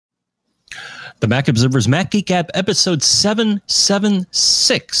The Mac Observer's Mac Geek Gab episode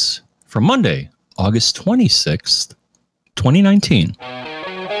 776 for Monday, August 26th, 2019.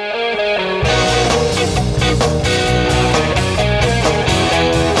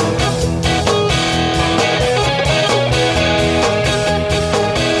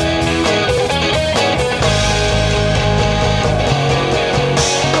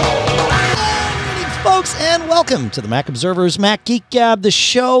 And welcome to the Mac Observer's Mac Geek Gab, the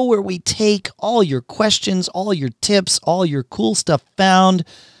show where we take all your questions, all your tips, all your cool stuff found.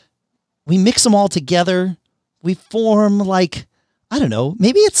 We mix them all together. We form like, I don't know,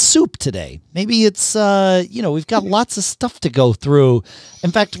 maybe it's soup today. Maybe it's, we've got lots of stuff to go through.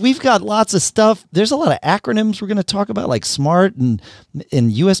 In fact, we've got lots of stuff. There's a lot of acronyms we're going to talk about, like S.M.A.R.T and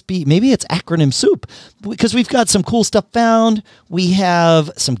USB. Maybe it's acronym soup because we've got some cool stuff found. We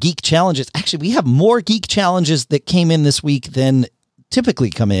have some geek challenges. Actually, we have more geek challenges that came in this week than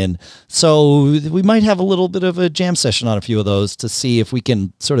typically come in. So we might have a little bit of a jam session on a few of those to see if we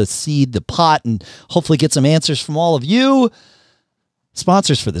can sort of seed the pot and hopefully get some answers from all of you.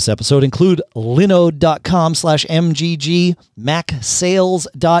 Sponsors for this episode include linode.com/MGG,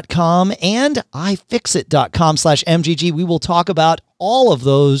 macsales.com, and ifixit.com/MGG. We will talk about all of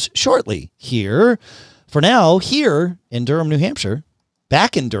those shortly here. For now, here in Durham, New Hampshire,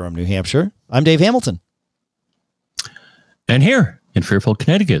 back in Durham, New Hampshire, I'm Dave Hamilton. And here in Fairfield,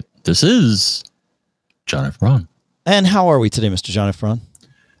 Connecticut, this is John F. Braun. And how are we today, Mr. John F. Braun?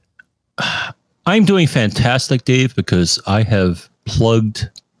 I'm doing fantastic, Dave, because I have plugged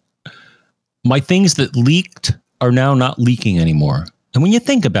my things that leaked are now not leaking anymore. And when you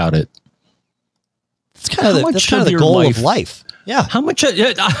think about it, it's kind of the goal of life. Yeah. How much, I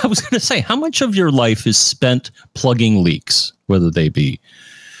was going to say, how much of your life is spent plugging leaks, whether they be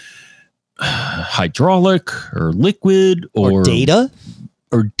hydraulic or liquid or data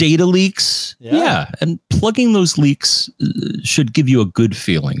leaks. Yeah. And plugging those leaks should give you a good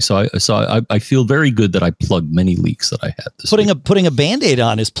feeling. So I feel very good that I plugged many leaks that I had this week. Putting a Band-Aid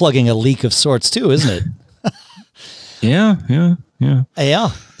on is plugging a leak of sorts too, isn't it? Yeah.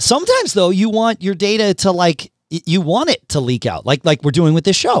 Sometimes though, you want your data to you want it to leak out, like we're doing with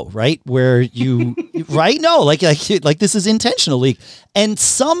this show, right? Where you, right? No, like this is intentional leak. And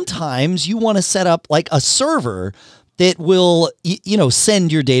sometimes you want to set up like a server that will, send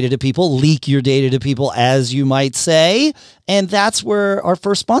your data to people, leak your data to people, as you might say. And that's where our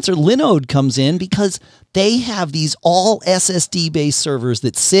first sponsor, Linode, comes in, because they have these all SSD-based servers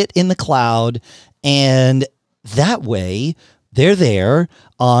that sit in the cloud. And that way, they're there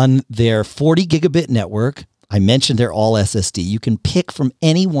on their 40 gigabit network. I mentioned they're all SSD. You can pick from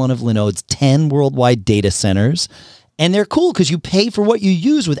any one of Linode's 10 worldwide data centers. And they're cool because you pay for what you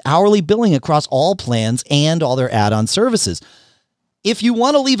use with hourly billing across all plans and all their add-on services. If you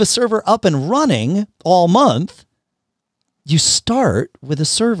want to leave a server up and running all month, you start with a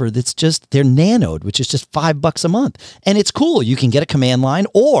server that's just their Nanode, which is just $5 a month. And it's cool. You can get a command line,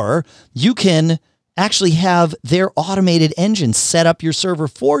 or you can actually have their automated engine set up your server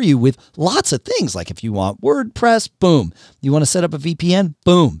for you with lots of things. Like if you want WordPress, boom. You want to set up a VPN,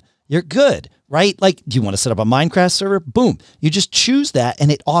 boom. You're good, right? Like, do you want to set up a Minecraft server? Boom. You just choose that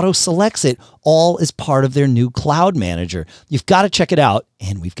and it auto selects it all as part of their new cloud manager. You've got to check it out.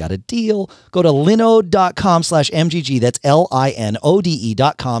 And we've got a deal. Go to linode.com/MGG. That's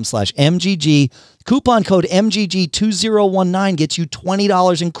linode.com/MGG. Coupon code MGG2019 gets you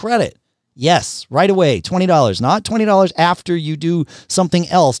 $20 in credit. Yes, right away, $20, not $20 after you do something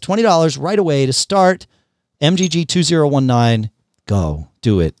else. $20 right away to start. MGG2019. Go,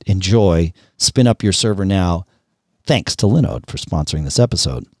 do it, enjoy, spin up your server now. Thanks to Linode for sponsoring this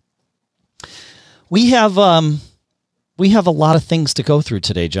episode. We have a lot of things to go through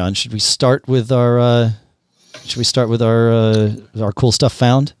today, John. Should we start with our cool stuff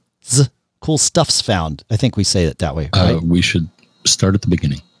found? Cool stuffs found. I think we say it that way, right? We should start at the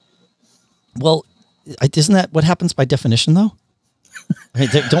beginning. Well, isn't that what happens by definition, though? I mean,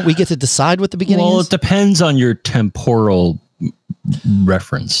 don't we get to decide what the beginning is? Well, it depends on your temporal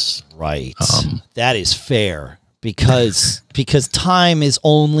reference. Right. That is fair because time is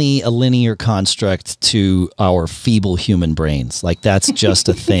only a linear construct to our feeble human brains. Like that's just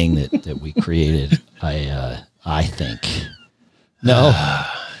a thing that we created. I think. No.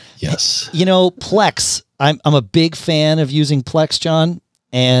 Yes. Plex. I'm a big fan of using Plex, John,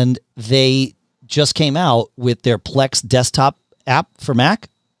 and they just came out with their Plex desktop app for Mac.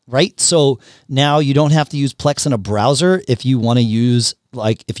 Right. So now you don't have to use Plex in a browser if you want to use,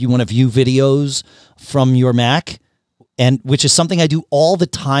 if you want to view videos from your Mac and which is something I do all the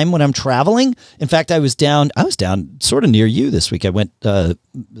time when I'm traveling. In fact, I was down sort of near you this week. I went with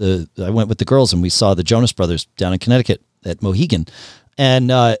the girls and we saw the Jonas Brothers down in Connecticut at Mohegan, and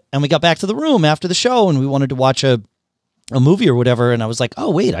we got back to the room after the show and we wanted to watch a movie or whatever. And I was like, oh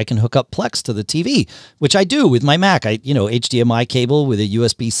wait, I can hook up Plex to the TV, which I do with my Mac. HDMI cable with a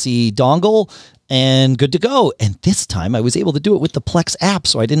USB-C dongle and good to go. And this time I was able to do it with the Plex app.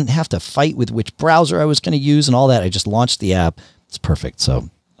 So I didn't have to fight with which browser I was going to use and all that. I just launched the app. It's perfect. So,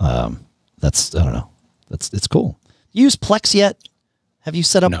 it's cool. You use Plex yet? Have you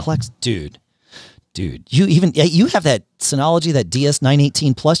set up Plex? Dude, you have that Synology, that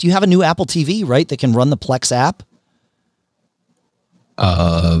DS918 Plus. You have a new Apple TV, right? That can run the Plex app.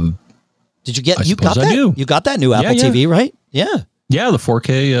 Did you get? You got that? You got that new Apple TV, right? Yeah. Yeah, the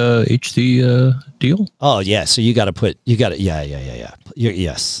 4K HD deal. Oh yeah, so you got to. Yeah.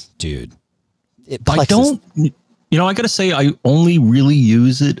 Yes, dude. I got to say, I only really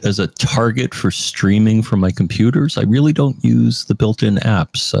use it as a target for streaming from my computers. I really don't use the built-in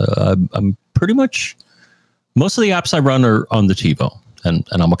apps. I'm pretty much most of the apps I run are on the TiVo, and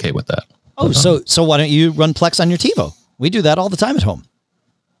I'm okay with that. Oh, so why don't you run Plex on your TiVo? We do that all the time at home.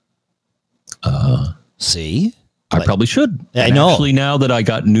 See? I probably should. I know. Actually, now that I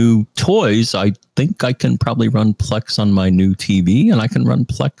got new toys, I think I can probably run Plex on my new TV, and I can run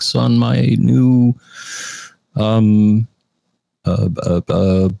Plex on my new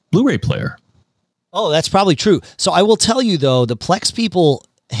Blu-ray player. Oh, that's probably true. So I will tell you, though, the Plex people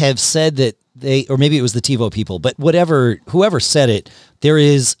have said that or maybe it was the TiVo people, but whoever said it, there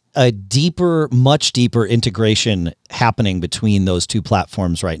is a much deeper integration happening between those two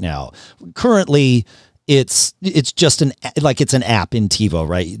platforms right now. Currently, it's just an app in TiVo,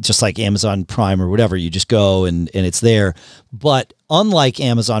 right? Just like Amazon Prime or whatever. You just go and it's there. But unlike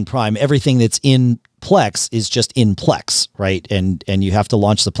Amazon Prime, everything that's in Plex is just in Plex, right? And you have to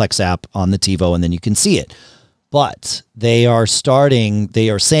launch the Plex app on the TiVo and then you can see it. But they are saying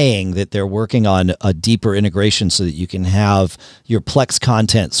that they're working on a deeper integration so that you can have your Plex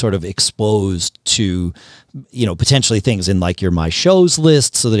content sort of exposed to, potentially things in like your My Shows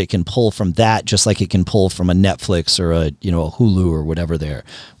list so that it can pull from that, just like it can pull from a Netflix or a Hulu or whatever there,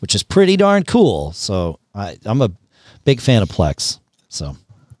 which is pretty darn cool. So I'm a big fan of Plex. So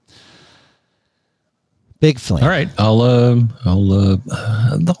big fan. All right. I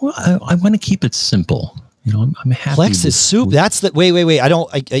want to keep it simple. I'm happy. Plex is soup. That's the wait. No.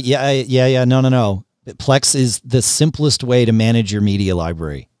 Plex is the simplest way to manage your media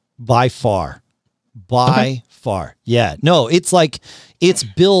library by far. Far. Yeah. No, it's like it's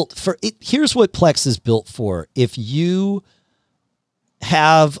built for it. Here's what Plex is built for. If you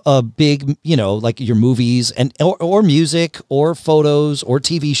have a big, like your movies and or music or photos or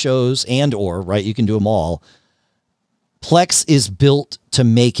TV shows right, you can do them all. Plex is built to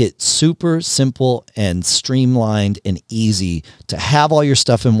make it super simple and streamlined and easy to have all your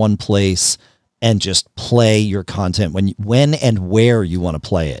stuff in one place and just play your content when and where you want to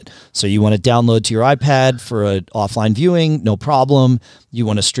play it. So you want to download to your iPad for an offline viewing, no problem. You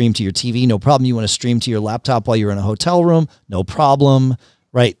want to stream to your TV, no problem. You want to stream to your laptop while you're in a hotel room, no problem.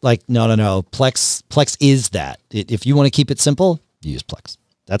 Right? Like, no. Plex is that. If you want to keep it simple, use Plex.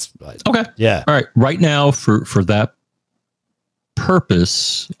 That's okay. Yeah. All right. Right now, for that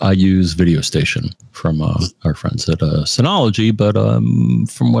purpose, I use Video Station from our friends at Synology, but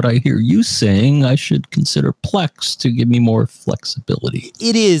from what I hear you saying, I should consider Plex to give me more flexibility.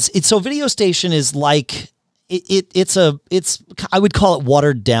 It is. So Video Station is like it's I would call it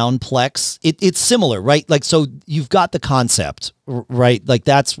watered down Plex. It's similar, right? Like, so you've got the concept, right? Like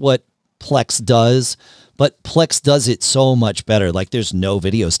that's what Plex does. But Plex does it so much better. Like there's no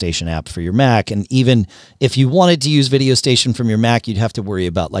Video Station app for your Mac. And even if you wanted to use Video Station from your Mac, you'd have to worry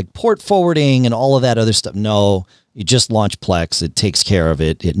about like port forwarding and all of that other stuff. No, you just launch Plex. It takes care of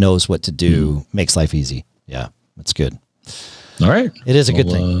it. It knows what to do, makes life easy. Yeah, that's good. All right. It is a good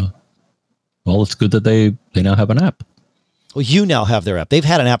thing. Well, it's good that they now have an app. Well, you now have their app. They've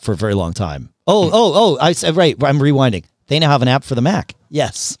had an app for a very long time. I said, right. I'm rewinding. They now have an app for the Mac.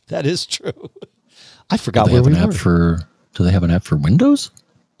 Yes, that is true. I forgot where we were. Do they have an app for Windows?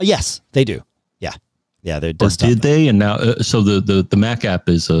 Yes, they do. Yeah. They're desktop. Or did they? And now, so the Mac app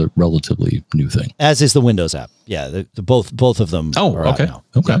is a relatively new thing. As is the Windows app. Yeah, both of them. Oh, are okay. Out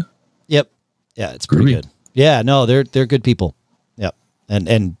now. Okay. Yep. Yeah, it's pretty good. Yeah, no, they're good people. Yep,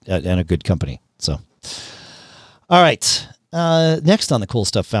 and a good company. So, all right. Next on the cool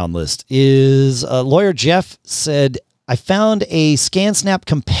stuff found list is lawyer Jeff said, I found a ScanSnap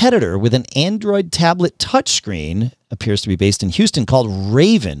competitor with an Android tablet touchscreen, appears to be based in Houston, called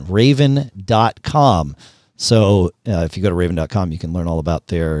Raven, raven.com. So if you go to raven.com, you can learn all about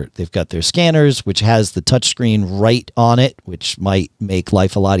they've got their scanners, which has the touchscreen right on it, which might make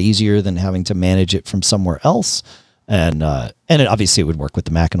life a lot easier than having to manage it from somewhere else. And it obviously it would work with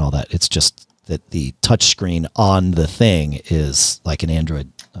the Mac and all that. It's just that the touchscreen on the thing is like an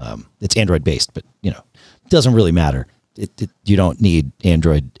Android. It's Android based, but it doesn't really matter. You don't need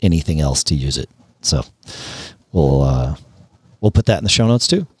Android anything else to use it. So we'll put that in the show notes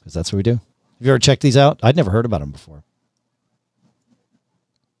too, because that's what we do. Have you ever checked these out? I'd never heard about them before.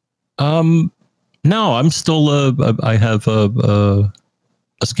 No, I'm still. I have a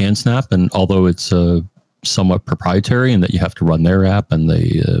ScanSnap, and although it's somewhat proprietary in that you have to run their app, and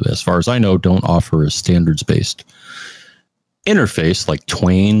they, as far as I know, don't offer a standards-based interface like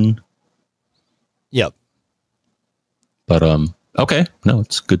Twain. Yep. But okay, no,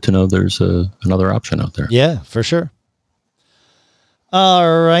 it's good to know there's another option out there. Yeah, for sure.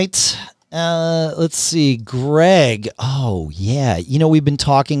 All right. Let's see, Greg. Oh yeah. We've been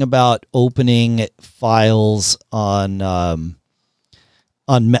talking about opening files or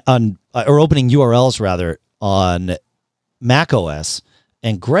opening URLs rather on Mac OS.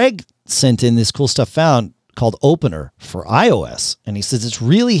 And Greg sent in this cool stuff found called Opener for iOS. And he says it's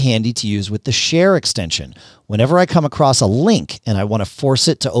really handy to use with the share extension. Whenever I come across a link and I want to force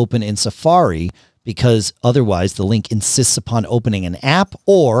it to open in Safari because otherwise the link insists upon opening an app,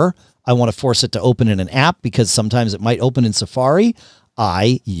 or I want to force it to open in an app because sometimes it might open in Safari,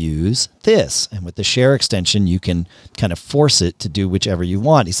 I use this. And with the share extension, you can kind of force it to do whichever you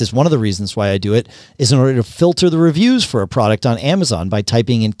want. He says one of the reasons why I do it is in order to filter the reviews for a product on Amazon by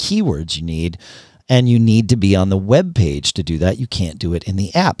typing in keywords you need. And you need to be on the web page to do that. You can't do it in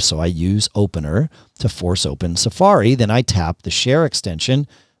the app. So I use Opener to force open Safari. Then I tap the share extension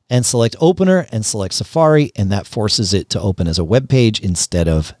and select Opener and select Safari, and that forces it to open as a web page instead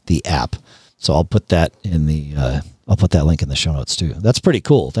of the app. So I'll put that in I'll put that link in the show notes too. That's pretty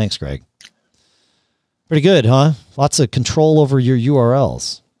cool. Thanks, Greg. Pretty good, huh? Lots of control over your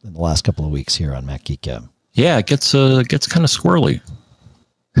URLs in the last couple of weeks here on Mac Geek Gab. Yeah, it gets kind of squirrely.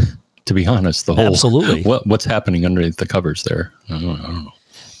 To be honest, the whole absolutely what's happening underneath the covers there. I don't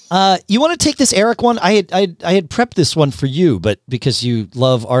know. You want to take this Eric one? I had prepped this one for you, but because you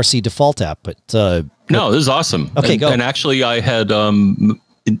love RC Default App, but no, this is awesome. Okay, go. And actually, I had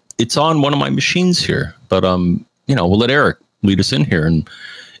it's on one of my machines here, but we'll let Eric lead us in here. And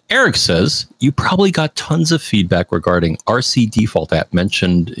Eric says you probably got tons of feedback regarding RC Default App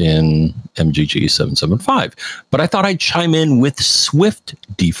mentioned in MGG 775, but I thought I'd chime in with Swift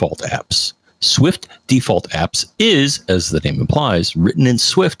Default Apps. Swift Default Apps is, as the name implies, written in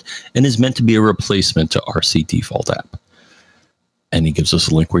Swift and is meant to be a replacement to RC Default App. And he gives us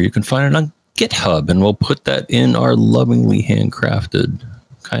a link where you can find it on GitHub, and we'll put that in our lovingly handcrafted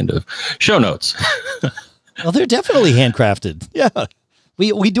kind of show notes. Well, they're definitely handcrafted. Yeah.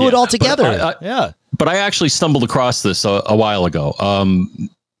 We do it all together. But I actually stumbled across this a while ago.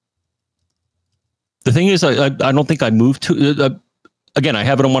 The thing is, I don't think I moved to... Again, I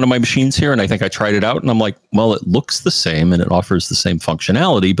have it on one of my machines here, and I think I tried it out, and I'm like, well, it looks the same, and it offers the same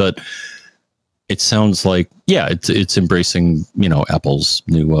functionality, but it sounds like, it's embracing, Apple's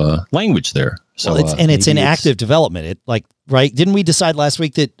new language there. So it's in active development. Right? Didn't we decide last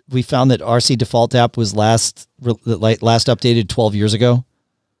week that we found that RC Default App was last updated 12 years ago?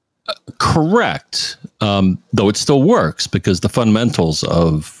 Correct. Though it still works because the fundamentals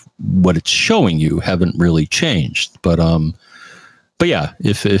of what it's showing you haven't really changed, But yeah,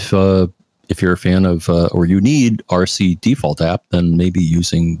 if you're a fan of or you need RC Default App, then maybe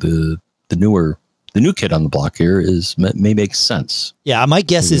using the new kid on the block here may make sense. Yeah, my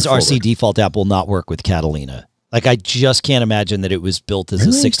guess is RC Default App will not work with Catalina. Like, I just can't imagine that it was built as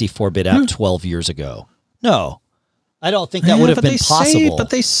a 64-bit app 12 years ago. No, I don't think that would have been possible. But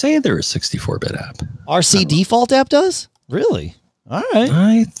they say they're a 64-bit app. RC Default App does? Really? All right.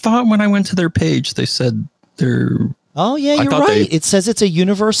 I thought when I went to their page, they said they're... Oh, yeah, you're right. It says it's a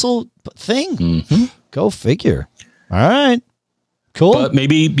universal thing. Mm-hmm. Go figure. All right. Cool. But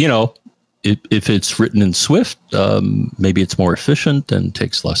maybe, if it's written in Swift, maybe it's more efficient and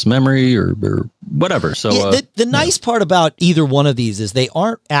takes less memory or whatever. So the nice part about either one of these is they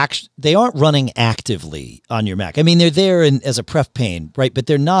aren't running actively on your Mac. I mean, they're there as a pref pane, right? But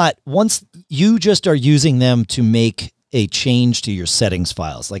they're not. Once you just are using them to make a change to your settings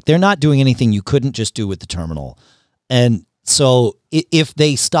files, like they're not doing anything you couldn't just do with the terminal. And so if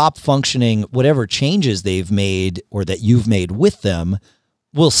they stop functioning, whatever changes they've made or that you've made with them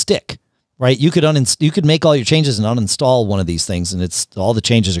will stick, right? You could make all your changes and uninstall one of these things, and all the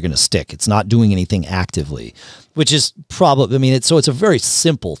changes are going to stick. It's not doing anything actively, which is probably, it's a very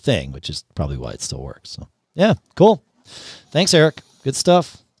simple thing, which is probably why it still works. So Yeah, cool. Thanks, Eric. Good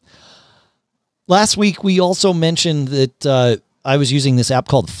stuff. Last week, we also mentioned that I was using this app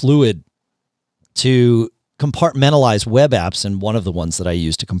called Fluid to compartmentalize web apps, and one of the ones that I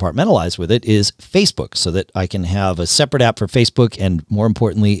use to compartmentalize with it is Facebook, so that I can have a separate app for Facebook, and more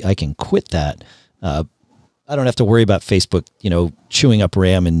importantly, I can quit that. I don't have to worry about Facebook, chewing up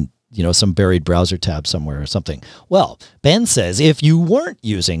RAM and some buried browser tab somewhere or something. Well, Ben says if you weren't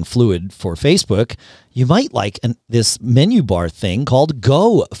using Fluid for Facebook, you might like this menu bar thing called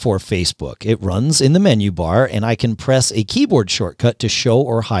Go for Facebook. It runs in the menu bar, and I can press a keyboard shortcut to show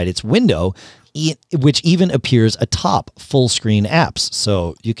or hide its window, which even appears atop full screen apps.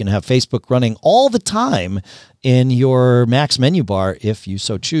 So you can have Facebook running all the time in your Mac's menu bar if you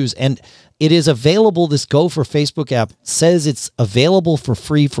so choose. And it is available. This Go for Facebook app says it's available for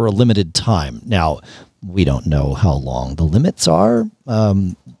free for a limited time. Now, we don't know how long the limits are.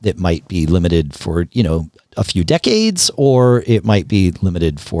 It might be limited for, a few decades, or it might be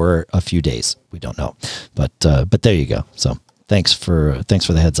limited for a few days. We don't know. But there you go. So thanks for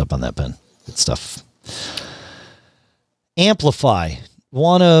the heads up on that, Ben. Good stuff. AmpliFi,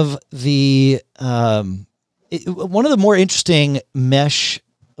 one of the more interesting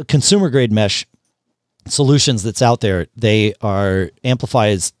consumer grade mesh solutions that's out there. They are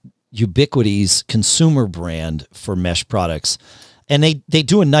AmpliFi's Ubiquity's consumer brand for mesh products, and they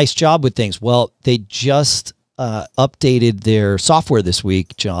do a nice job with things. Well, they just updated their software this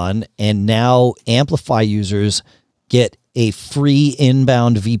week, John, and now AmpliFi users get a free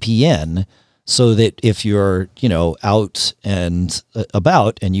inbound VPN, so that if you're, out and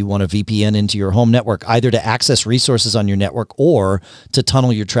about and you want a VPN into your home network, either to access resources on your network or to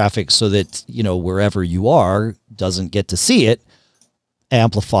tunnel your traffic so that, wherever you are doesn't get to see it,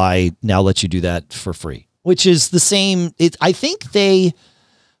 AmpliFi now lets you do that for free, which is the same. I think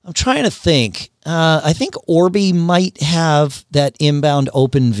Orbi might have that inbound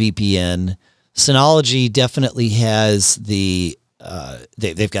open VPN. Synology definitely has they've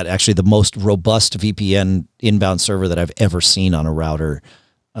got actually the most robust VPN inbound server that I've ever seen on a router.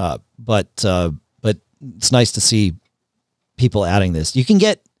 But it's nice to see people adding this. You can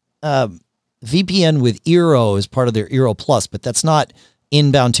get VPN with Eero as part of their Eero Plus, but that's not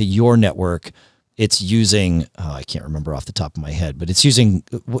inbound to your network. It's using, I can't remember off the top of my head, but it's using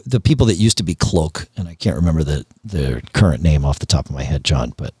the people that used to be Cloak, and I can't remember the current name off the top of my head,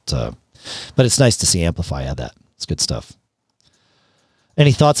 John, but it's nice to see AmpliFi add that. It's good stuff.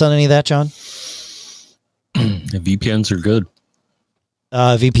 Any thoughts on any of that, John? VPNs are good.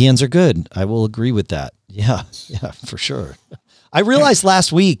 VPNs are good. I will agree with that. Yeah, for sure. I realized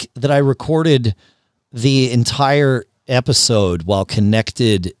last week that I recorded the entire episode while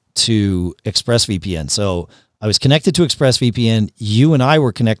connected to ExpressVPN. So I was connected to ExpressVPN. You and I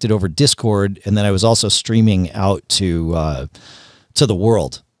were connected over Discord, and then I was also streaming out to the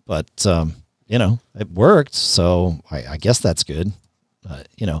world. But it worked, so I guess that's good.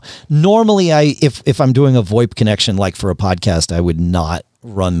 Normally if I'm doing a VoIP connection, like for a podcast, I would not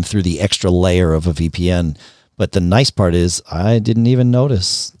run through the extra layer of a VPN. But the nice part is I didn't even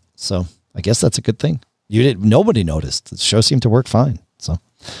notice. So I guess that's a good thing. Nobody noticed. The show seemed to work fine. So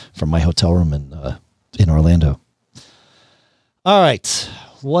from my hotel room in Orlando. All right.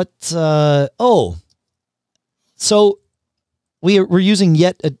 So we're using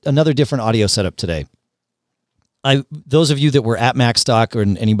yet another different audio setup today. Those of you that were at MacStock, or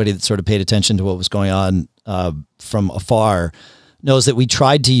anybody that sort of paid attention to what was going on from afar, knows that we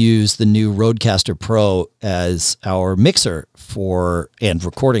tried to use the new RØDECaster Pro as our mixer and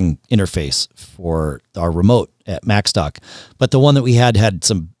recording interface for our remote at MacStock. But the one that we had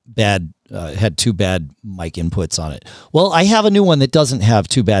some had two bad mic inputs on it. Well, I have a new one that doesn't have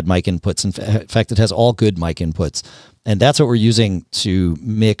two bad mic inputs. In fact, it has all good mic inputs. And that's what we're using to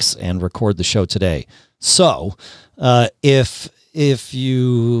mix and record the show today. So if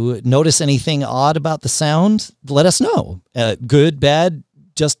you notice anything odd about the sound, let us know. Good, bad,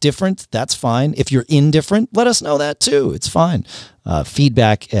 just different, that's fine. If you're indifferent, let us know that too. It's fine.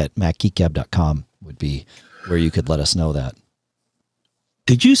 Feedback at macgeekgab.com would be where you could let us know that.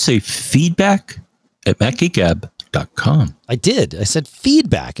 Did you say feedback at macgeekgab.com? I did. I said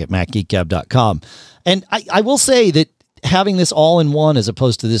feedback at macgeekgab.com. And I will say that having this all in one, as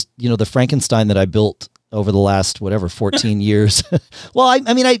opposed to this, the Frankenstein that I built over the last, 14 years. Well,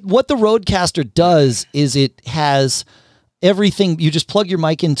 what the RØDECaster does is it has everything. You just plug your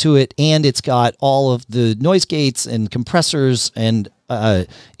mic into it, and it's got all of the noise gates and compressors, and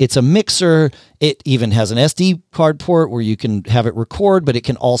it's a mixer. It even has an SD card port where you can have it record, but it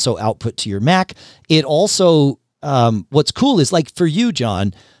can also output to your Mac. It also, what's cool is, like, for you,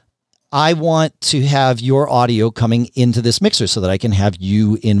 John, I want to have your audio coming into this mixer so that I can have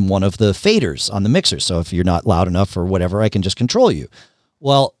you in one of the faders on the mixer. So if you're not loud enough or whatever, I can just control you.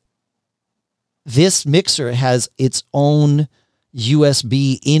 Well, this mixer has its own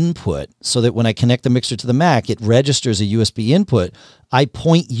USB input so that when I connect the mixer to the Mac, it registers a USB input. I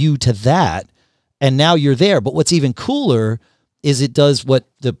point you to that, and now you're there. But what's even cooler is it does what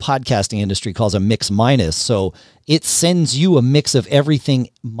the podcasting industry calls a mix minus. So it sends you a mix of everything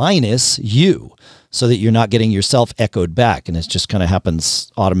minus you so that you're not getting yourself echoed back. And it just kind of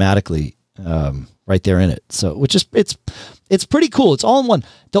happens automatically right there in it. So, which is, it's pretty cool. It's all in one.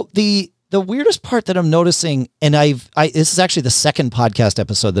 The weirdest part that I'm noticing, and this is actually the second podcast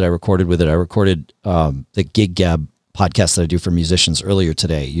episode that I recorded with it. I recorded the Geek Gab podcast that I do for musicians earlier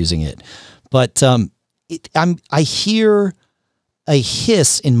today using it. But I hear a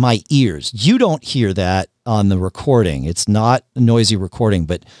hiss in my ears. You don't hear that on the recording. It's not a noisy recording,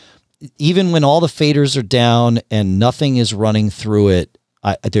 but even when all the faders are down and nothing is running through it,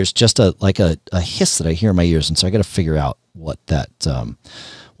 there's just a hiss that I hear in my ears. And so I got to figure out what that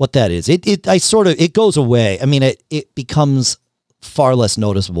is. It goes away. I mean, it becomes far less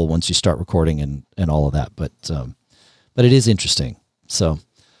noticeable once you start recording and all of that. But it is interesting. So,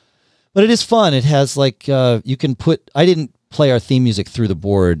 but it is fun. It has you can I didn't play our theme music through the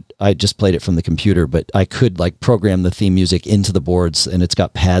board. I just played it from the computer, but I could program the theme music into the boards, and it's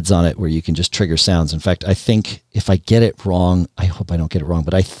got pads on it where you can just trigger sounds. In fact, I think if I get it wrong, I hope I don't get it wrong,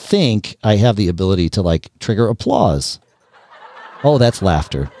 but I think I have the ability to trigger applause. Oh, that's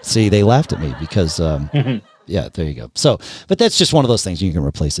laughter. See, they laughed at me because, yeah, there you go. So, but that's just one of those things. You can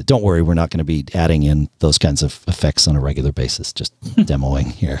replace it. Don't worry. We're not going to be adding in those kinds of effects on a regular basis. Just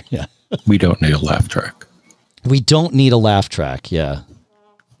demoing here. Yeah. We don't need a laugh track. We don't need a laugh track, yeah.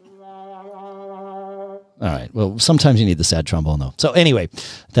 All right. Well, sometimes you need the sad trombone, though. So anyway,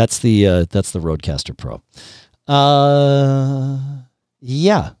 that's the RØDECaster Pro.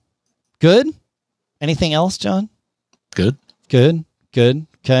 Yeah. Good. Anything else, John? Good.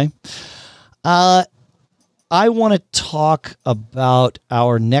 Okay. I want to talk about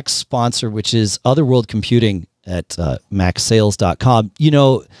our next sponsor, which is Otherworld Computing at MacSales.com.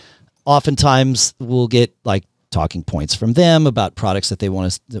 Oftentimes we'll get talking points from them about products that they want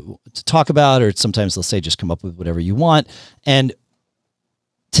us to talk about, or sometimes they'll say, just come up with whatever you want. And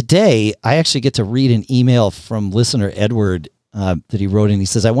today I actually get to read an email from listener Edward that he wrote in. He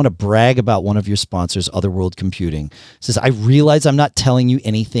says, I want to brag about one of your sponsors, Otherworld Computing. He says, I realize I'm not telling you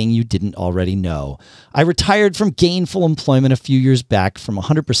anything you didn't already know. I retired from gainful employment a few years back from a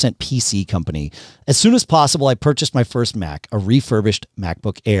 100% PC company. As soon as possible, I purchased my first Mac, a refurbished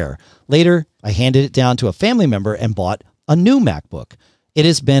MacBook Air. Later, I handed it down to a family member and bought a new MacBook. It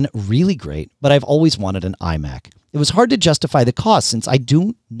has been really great, but I've always wanted an iMac. It was hard to justify the cost since I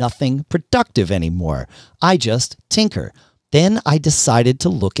do nothing productive anymore. I just tinker. Then I decided to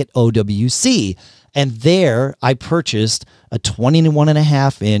look at OWC, and there I purchased a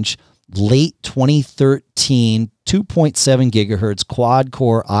 21.5-inch late 2013 2.7 gigahertz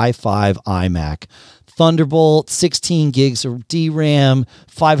quad-core i5 iMac, Thunderbolt, 16 gigs of DRAM,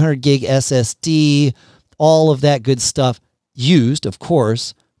 500 gig SSD, all of that good stuff. Used, of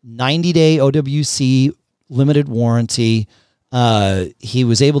course, 90-day OWC limited warranty. He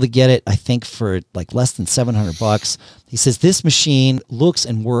was able to get it, I think, for less than $700. He says, this machine looks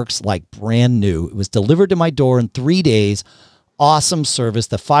and works like brand new. It was delivered to my door in 3 days. Awesome service.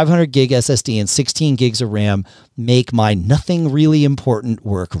 The 500 gig SSD and 16 gigs of RAM make my nothing really important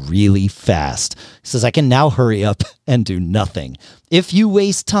work really fast. He says, I can now hurry up and do nothing. If you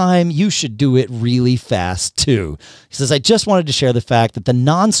waste time, you should do it really fast too. He says, I just wanted to share the fact that the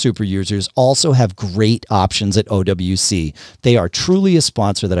non-super users also have great options at OWC. They are truly a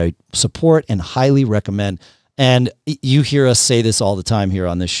sponsor that I support and highly recommend. And you hear us say this all the time here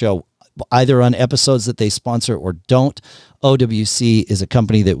on this show, either on episodes that they sponsor or don't. OWC is a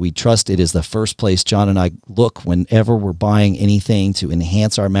company that we trust. It is the first place John and I look whenever we're buying anything to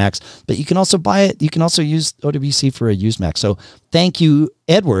enhance our Macs. But you can also buy it. You can also use OWC for a used Mac. So thank you,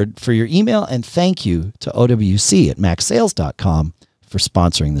 Edward, for your email. And thank you to OWC at MacSales.com for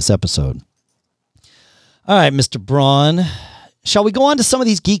sponsoring this episode. All right, Mr. Braun, shall we go on to some of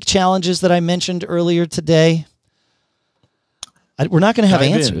these geek challenges that I mentioned earlier today? We're not going to have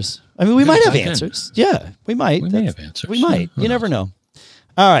answers. I mean, we might have answers. Yeah, we might. We may have answers. We might. You never know.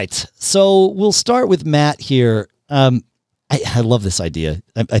 All right. So we'll start with Matt here. I love this idea.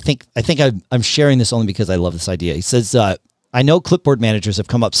 I think I'm sharing this only because I love this idea. He says, I know clipboard managers have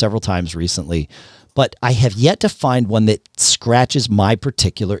come up several times recently, but I have yet to find one that scratches my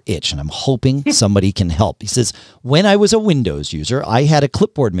particular itch, and I'm hoping somebody can help. He says, when I was a Windows user, I had a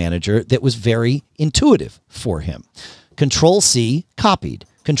clipboard manager that was very intuitive for him. Control-C, copied.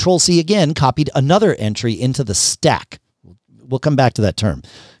 Control-C again, copied another entry into the stack. We'll come back to that term.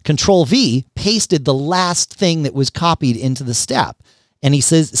 Control-V, pasted the last thing that was copied into the stack. And he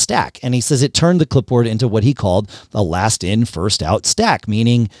says it turned the clipboard into what he called the last in, first out stack,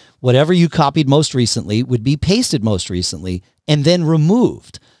 meaning whatever you copied most recently would be pasted most recently and then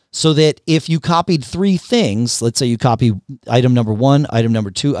removed. So that if you copied 3 things, let's say you copy item number 1, item number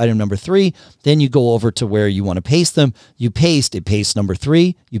 2, item number 3, then you go over to where you want to paste them. You paste, it pastes number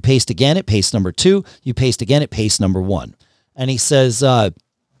 3. You paste again, it pastes number 2. You paste again, it pastes number 1. And he says, but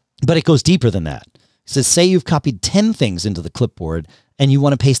it goes deeper than that. He says, say you've copied 10 things into the clipboard and you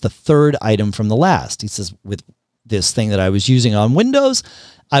want to paste the 3rd item from the last. He says, with this thing that I was using on Windows,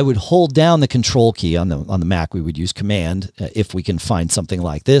 I would hold down the control key on the Mac. We would use command if we can find something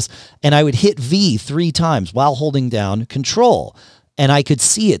like this. And I would hit V 3 times while holding down control. And I could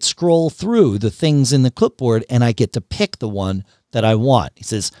see it scroll through the things in the clipboard and I get to pick the one that I want. He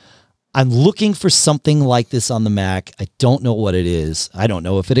says, I'm looking for something like this on the Mac. I don't know what it is. I don't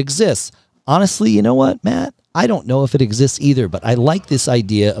know if it exists. Honestly, you know what, Matt? I don't know if it exists either, but I like this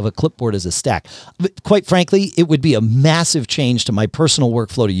idea of a clipboard as a stack. But quite frankly, it would be a massive change to my personal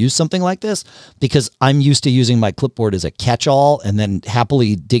workflow to use something like this because I'm used to using my clipboard as a catch-all and then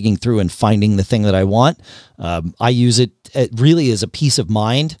happily digging through and finding the thing that I want. I use it really as a peace of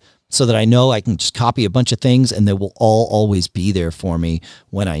mind so that I know I can just copy a bunch of things and they will all always be there for me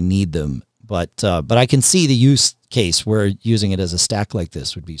when I need them. But I can see the use case where using it as a stack like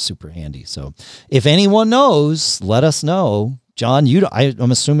this would be super handy. So if anyone knows, let us know. John,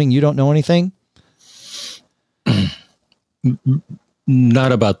 I'm assuming you don't know anything?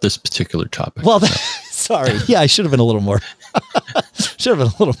 Not about this particular topic. Well, sorry. Yeah, I should have been a little more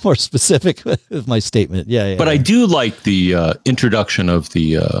specific with my statement. Yeah. But I do like the introduction of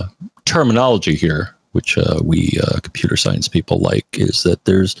the terminology here, which we computer science people like, is that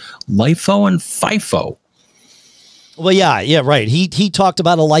there's LIFO and FIFO. Well, yeah, right. He talked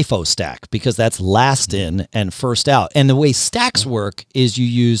about a LIFO stack because that's last in and first out. And the way stacks work is you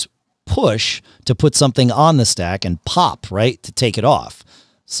use push to put something on the stack and pop, right, to take it off.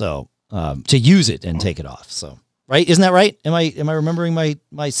 So to use it and take it off. So right, isn't that right? Am I remembering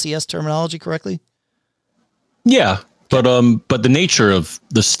my CS terminology correctly? Yeah, but the nature of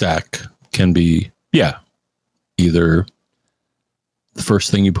the stack can be either the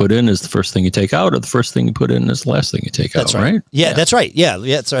first thing you put in is the first thing you take out, or the first thing you put in is the last thing you take out, right? Yeah, that's right. Yeah,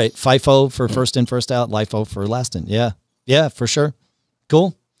 that's right. FIFO for first in, first out, LIFO for last in. Yeah, for sure.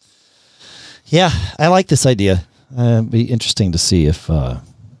 Cool. Yeah, I like this idea. It'd be interesting to see if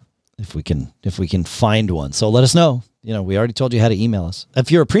we can find one. So let us know. You know, we already told you how to email us.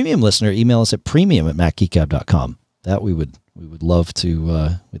 If you're a premium listener, email us at premium@macgeekgab.com. That we'd love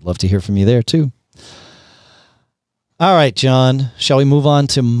to hear from you there too. All right, John, shall we move on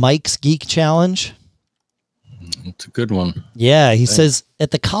to Mike's Geek Challenge? It's a good one. Yeah, he says,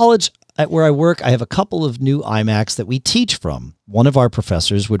 at the college where I work, I have a couple of new iMacs that we teach from. One of our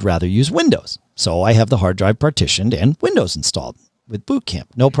professors would rather use Windows, so I have the hard drive partitioned and Windows installed with Boot Camp,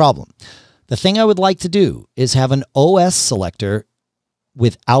 no problem. The thing I would like to do is have an OS selector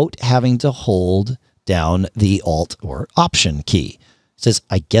without having to hold down the Alt or Option key. He says,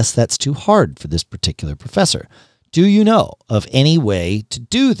 I guess that's too hard for this particular professor. Do you know of any way to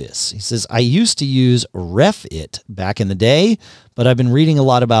do this? He says, I used to use RefIt back in the day, but I've been reading a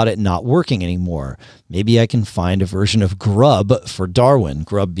lot about it not working anymore. Maybe I can find a version of Grub for Darwin,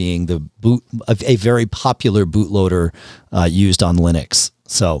 Grub being a very popular bootloader used on Linux.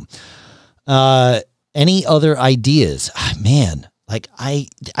 So any other ideas? Man, like I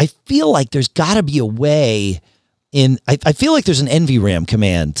feel like there's got to be a way. I feel like there's an NVRAM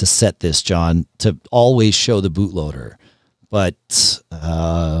command to set this, John, to always show the bootloader, but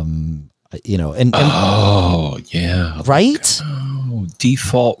oh yeah, right? Oh,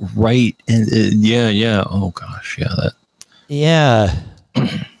 default right, and yeah. Oh gosh, yeah, that. Yeah,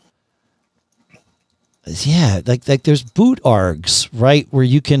 yeah. Like there's boot args, right, where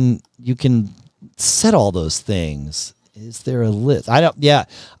you can set all those things. Is there a list? I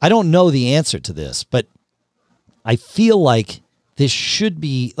don't know the answer to this, but I feel like this should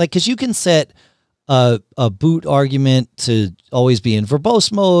be like, because you can set a boot argument to always be in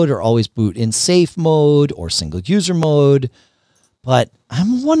verbose mode or always boot in safe mode or single user mode. But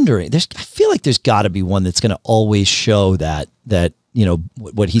I'm wondering, I feel like there's got to be one that's going to always show that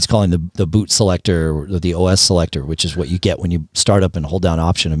what he's calling the boot selector or the OS selector, which is what you get when you start up and hold down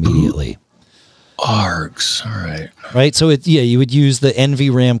Option immediately. args. All right. Right. So you would use the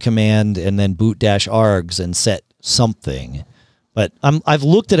NVRAM command and then boot-args and set something. But I've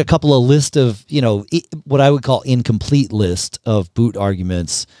looked at a couple of lists of, what I would call incomplete list of boot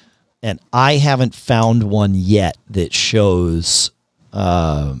arguments, and I haven't found one yet that shows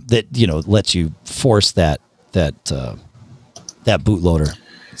that lets you force that bootloader.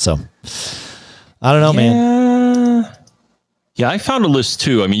 So I don't know, man. Yeah, I found a list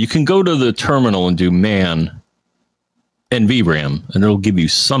too. I mean, you can go to the terminal and do man NVRAM, and it'll give you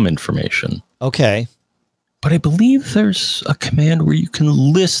some information. Okay. But I believe there's a command where you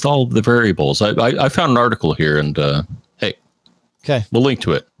can list all of the variables. I found an article here, and hey, okay, we'll link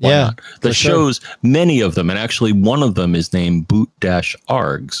to it. Why not? That shows many of them, and actually one of them is named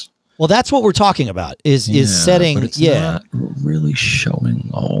boot-args. Well, that's what we're talking about. Is setting? But it's not really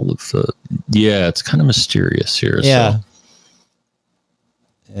showing all of the. Yeah, it's kind of mysterious here. Yeah. So.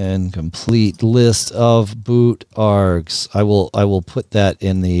 And complete list of boot args. I will put that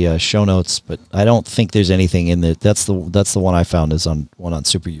in the show notes, but I don't think there's anything in the. That's the one I found is on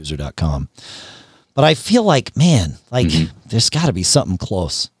superuser.com. But I feel like, man, there's got to be something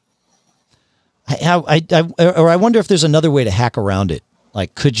close. I wonder if there's another way to hack around it.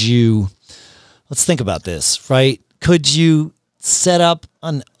 Like, could you? Let's think about this, right? Could you set up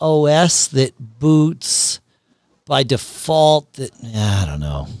an OS that boots by default? I don't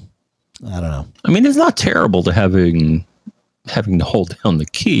know. I mean, it's not terrible to having to hold down the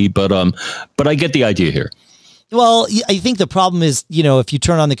key, but I get the idea here. Well, I think the problem is, if you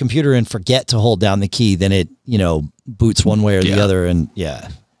turn on the computer and forget to hold down the key, then it, boots one way or the other. And yeah,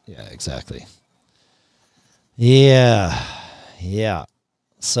 exactly. Yeah.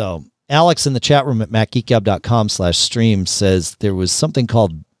 So Alex in the chat room at macgeekgab.com/stream says there was something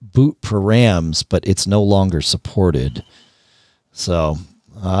called boot params, but it's no longer supported. So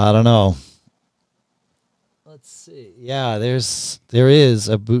I don't know. Let's see. Yeah, there is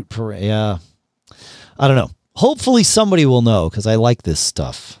a boot param. Yeah. I don't know. Hopefully somebody will know, because I like this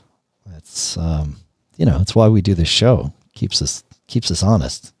stuff. It's it's why we do this show. Keeps us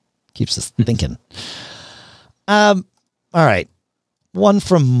honest. Keeps us thinking. All right. One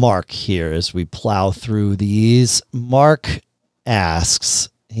from Mark here as we plow through these. Mark asks,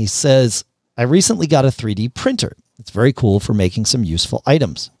 he says, I recently got a 3D printer. It's very cool for making some useful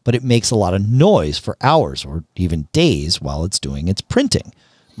items, but it makes a lot of noise for hours or even days while it's doing its printing.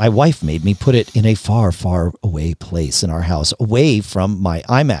 My wife made me put it in a far, far away place in our house, away from my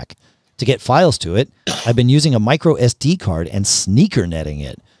iMac. To get files to it, I've been using a micro SD card and sneaker netting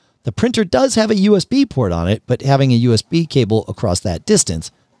it. The printer does have a USB port on it, but having a USB cable across that distance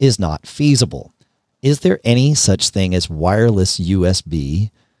is not feasible. Is there any such thing as wireless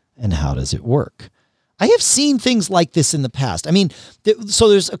USB, and how does it work? I have seen things like this in the past. I mean, so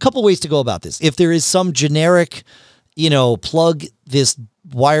there's a couple ways to go about this. If there is some generic, plug this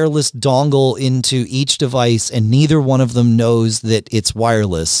wireless dongle into each device and neither one of them knows that it's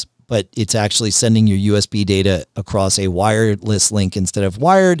wireless, but it's actually sending your USB data across a wireless link instead of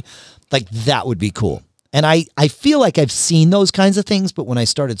wired, like that would be cool. And I feel like I've seen those kinds of things, but when I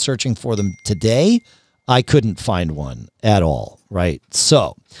started searching for them today, I couldn't find one at all, right?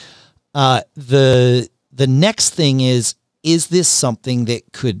 So the next thing is this something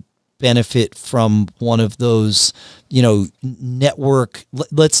that could benefit from one of those, network,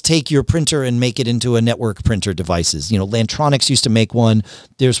 let's take your printer and make it into a network printer devices. Lantronix used to make one.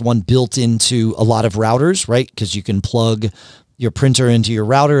 There's one built into a lot of routers, right? Because you can plug your printer into your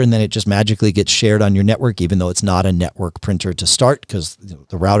router and then it just magically gets shared on your network, even though it's not a network printer to start because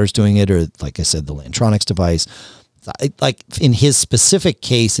the router's doing it, or like I said, the Lantronix device. Like in his specific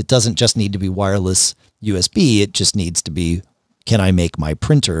case, it doesn't just need to be wireless USB. It just needs to be, can I make my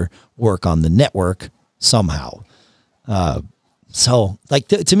printer work on the network somehow? So like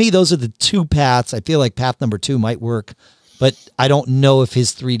to me, those are the two paths. I feel like path number 2 might work, but I don't know if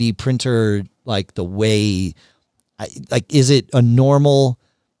his 3D printer, like the way, is it a normal,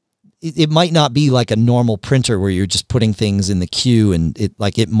 it might not be like a normal printer where you're just putting things in the queue and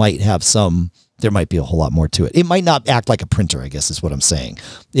it might have there might be a whole lot more to it. It might not act like a printer, I guess is what I'm saying.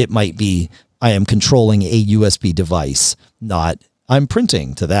 It might be, I am controlling a USB device, not I'm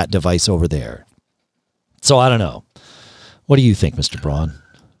printing to that device over there. So I don't know. What do you think, Mr. Braun?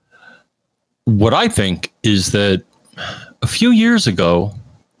 What I think is that a few years ago,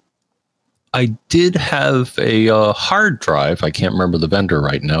 I did have a hard drive. I can't remember the vendor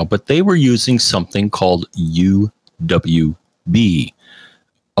right now, but they were using something called UWB,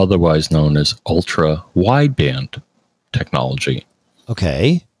 otherwise known as ultra wideband technology.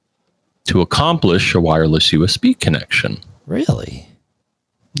 Okay. To accomplish a wireless USB connection. Really?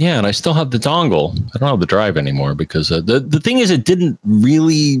 Yeah, and I still have the dongle. I don't have the drive anymore because the thing is, it didn't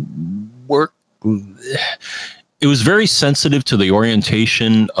really work. It was very sensitive to the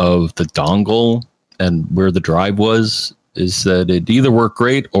orientation of the dongle and where the drive was, is that it either worked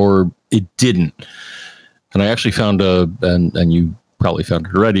great or it didn't. And I actually found and you probably found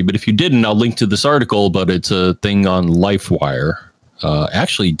it already, but if you didn't, I'll link to this article, but it's a thing on LifeWire,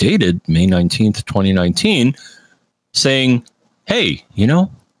 actually dated May 19th, 2019, saying, hey,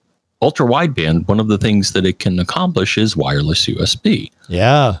 ultra wideband, one of the things that it can accomplish is wireless USB.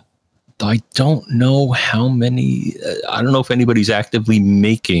 Yeah. I don't know how many, I don't know if anybody's actively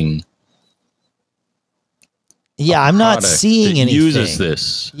making. Yeah, I'm not seeing anything. Uses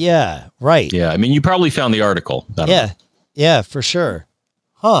this. Yeah, right. Yeah, I mean, you probably found the article. Yeah, for sure.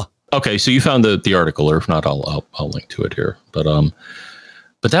 Huh. Okay, so you found the article, or if not, I'll link to it here. But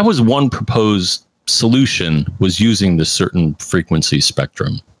that was one proposed solution, was using this certain frequency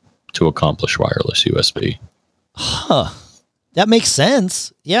spectrum to accomplish wireless USB. Huh. That makes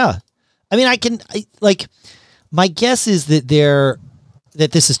sense. Yeah. I mean, my guess is that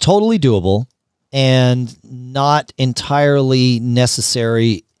this is totally doable and not entirely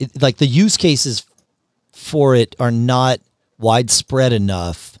necessary. Like the use cases for it are not widespread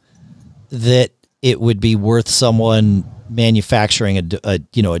enough that it would be worth someone manufacturing a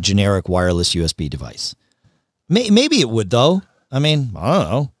generic wireless USB device. Maybe it would, though. I mean, I don't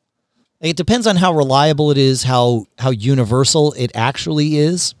know. It depends on how reliable it is, how universal it actually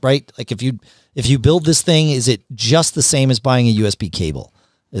is, right? Like if you build this thing, is it just the same as buying a USB cable?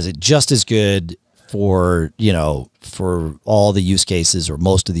 Is it just as good for all the use cases or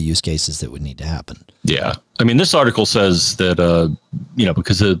most of the use cases that would need to happen? Yeah. I mean, this article says that,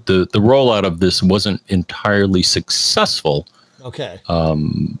 because the rollout of this wasn't entirely successful. Okay.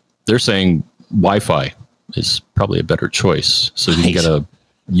 They're saying Wi-Fi is probably a better choice. So you can get a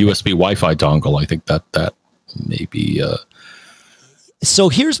USB Wi-Fi dongle. I think that may be. So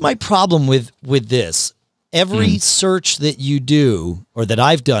here's my problem with this. Every search that you do, or that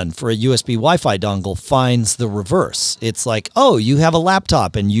I've done for a USB Wi-Fi dongle, finds the reverse. It's like, oh, you have a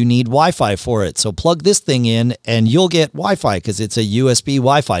laptop and you need Wi-Fi for it. So plug this thing in and you'll get Wi-Fi because it's a USB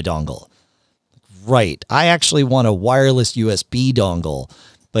Wi-Fi dongle. Right. I actually want a wireless USB dongle,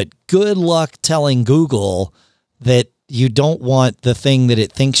 but good luck telling Google that you don't want the thing that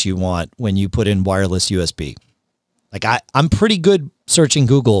it thinks you want when you put in wireless USB. Like I'm pretty good searching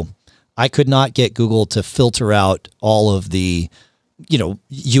Google. I could not get Google to filter out all of the,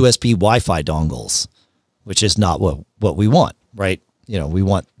 USB Wi-Fi dongles, which is not what we want, right? We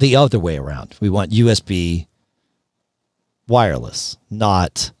want the other way around. We want USB wireless,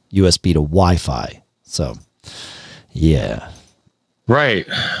 not USB to Wi-Fi. So, yeah. Right.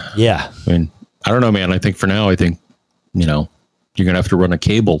 Yeah. I mean, I don't know, man. I think for now, you're going to have to run a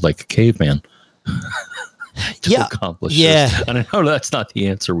cable like a caveman. To accomplish this. And I know that's not the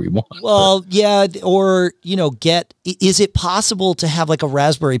answer we want. Well, yeah, or is it possible to have like a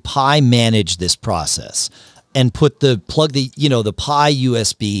Raspberry Pi manage this process and plug the Pi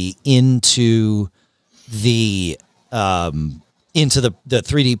USB into the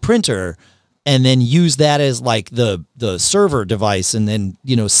 3D printer, and then use that as like the server device, and then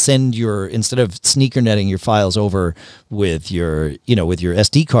send instead of sneaker netting your files over with your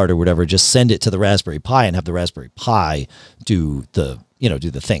SD card or whatever, just send it to the Raspberry Pi and have the Raspberry Pi do the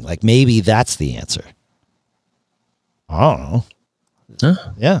thing. Like maybe that's the answer. I don't know. Huh?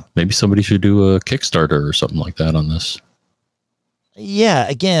 Yeah, maybe somebody should do a Kickstarter or something like that on this. Yeah,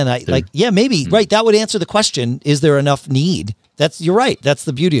 again, maybe right. That would answer the question: is there enough need? You're right. That's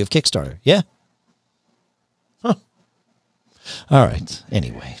the beauty of Kickstarter. Yeah. Huh. All right.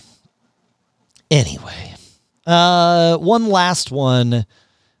 Anyway. One last one.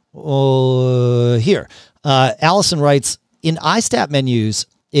 Here. Allison writes, in iStat menus,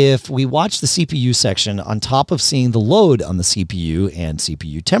 if we watch the CPU section, on top of seeing the load on the CPU and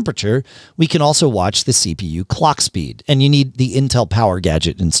CPU temperature, we can also watch the CPU clock speed. And you need the Intel Power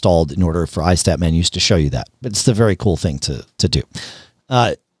Gadget installed in order for iStat menus to show you that. But it's a very cool thing to do.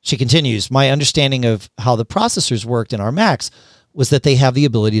 She continues, my understanding of how the processors worked in our Macs was that they have the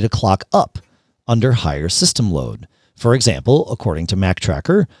ability to clock up under higher system load. For example, according to Mac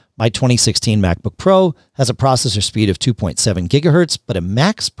Tracker, my 2016 MacBook Pro has a processor speed of 2.7 gigahertz, but a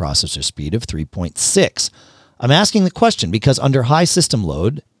max processor speed of 3.6. I'm asking the question because under high system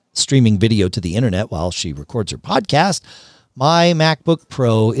load, streaming video to the internet while she records her podcast, my MacBook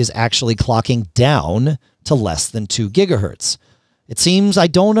Pro is actually clocking down to less than 2 gigahertz. It seems I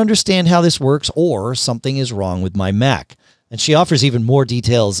don't understand how this works, or something is wrong with my Mac. And she offers even more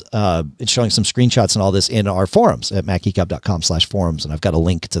details, showing some screenshots and all this in our forums at macgeekgab.com/forums. And I've got a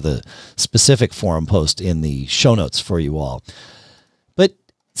link to the specific forum post in the show notes for you all. But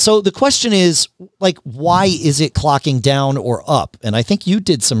so the question is, like, why is it clocking down or up? And I think you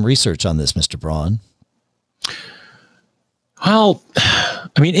did some research on this, Mr. Braun. Well,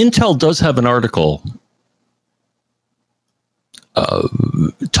 I mean, Intel does have an article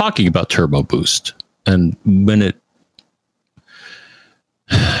talking about Turbo Boost and when it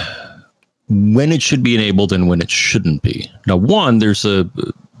should be enabled and when it shouldn't be. Now, there's and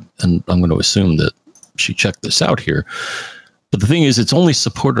I'm going to assume that she checked this out here, but the thing is, it's only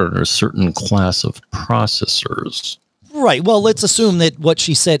supported on a certain class of processors. Right. Well, let's assume that what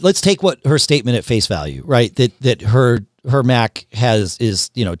she said, let's take her statement at face value, right? That her Mac is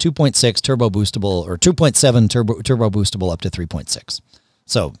 2.6 turbo boostable or 2.7 turbo boostable up to 3.6.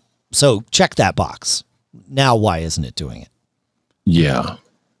 So check that box. Now, why isn't it doing it? Yeah.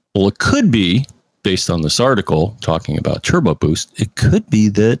 Well, it could be, based on this article talking about Turbo Boost, it could be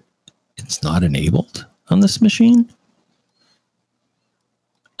that it's not enabled on this machine.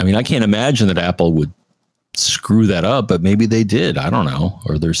 I mean, I can't imagine that Apple would screw that up, but maybe they did. I don't know.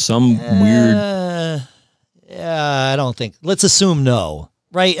 Or there's some weird... Yeah, I don't think... Let's assume no,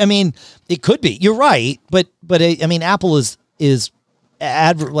 right? I mean, it could be. You're right, but I mean, Apple is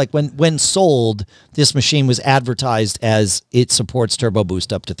when sold, this machine was advertised as it supports Turbo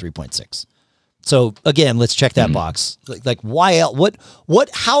Boost up to 3.6. So again, let's check that box. Like why else?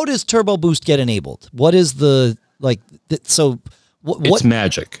 How does Turbo Boost get enabled? What is the It's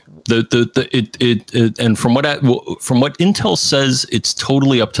magic. And from what Intel says, it's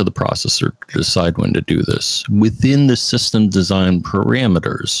totally up to the processor to decide when to do this within the system design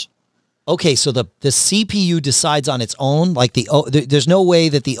parameters. Okay, so the CPU decides on its own. Like there's no way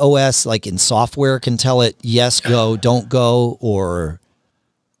that the OS, like in software, can tell it yes, go, don't go, or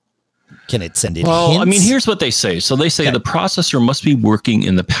can it send it? Well, hints? I mean, here's what they say. So they say the processor must be working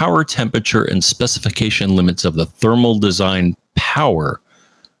in the power, temperature, and specification limits of the thermal design power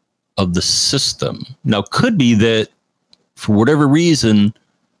of the system. Now, could be that for whatever reason,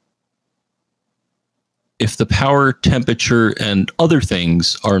 if the power, temperature, and other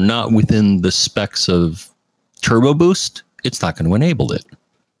things are not within the specs of Turbo Boost, it's not going to enable it.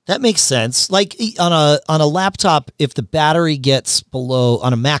 That makes sense. Like on a laptop, if the battery gets below,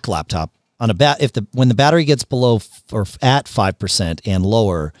 on a Mac laptop, when the battery gets below or at 5% and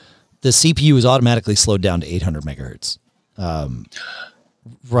lower, the CPU is automatically slowed down to 800 megahertz.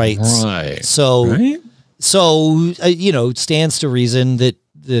 Right. So it stands to reason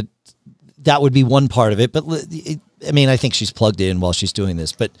that would be one part of it. But I mean, I think she's plugged in while she's doing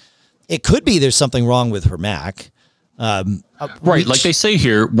this, but it could be there's something wrong with her Mac. Right. Like they say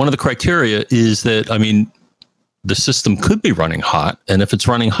here, one of the criteria is that, I mean, the system could be running hot. And if it's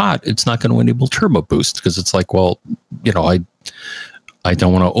running hot, it's not going to enable Turbo Boost because it's like, well, I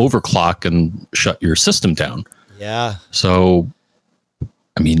don't want to overclock and shut your system down. Yeah. So,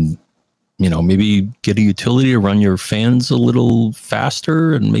 I mean, maybe get a utility to run your fans a little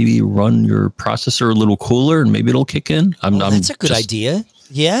faster and maybe run your processor a little cooler and maybe it'll kick in. That's a good idea.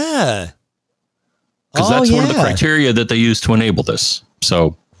 Yeah. Because that's one of the criteria that they use to enable this.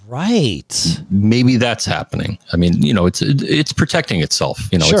 So right, maybe that's happening. I mean, it's protecting itself.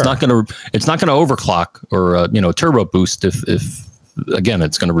 Sure. It's not going to overclock or Turbo Boost if again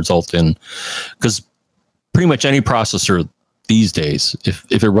it's going to result in, because pretty much any processor these days,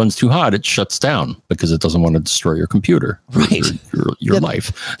 if it runs too hot, it shuts down because it doesn't want to destroy your computer, right? Your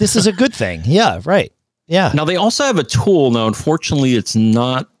life. This is a good thing. Yeah. Right. Yeah. Now they also have a tool. Now, unfortunately, it's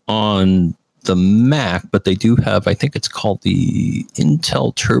not on the Mac, but they do have, I think it's called the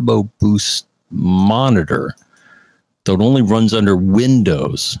Intel Turbo Boost Monitor, though it only runs under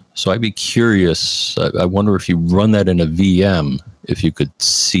Windows. So I'd be curious. I wonder if you run that in a VM, if you could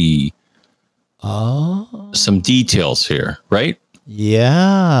see some details here, right?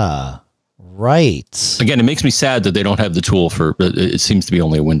 Yeah, right. Again, it makes me sad that they don't have the tool for, it seems to be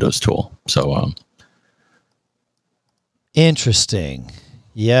only a Windows tool. So, interesting.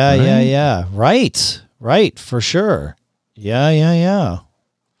 Yeah. Right. For sure. Yeah.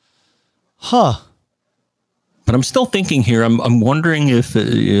 Huh. But I'm still thinking here. I'm wondering if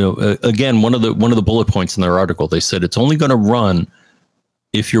again, one of the bullet points in their article, they said it's only going to run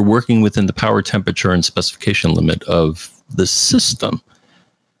if you're working within the power, temperature, and specification limit of the system.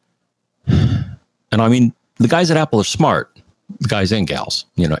 And I mean, the guys at Apple are smart. The guys and gals.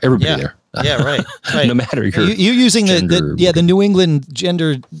 Everybody there. Yeah, right. No matter your you using gender. the New England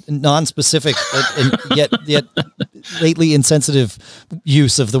gender non-specific and yet lately insensitive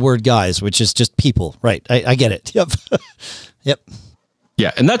use of the word guys, which is just people. Right. I get it. Yep. Yep.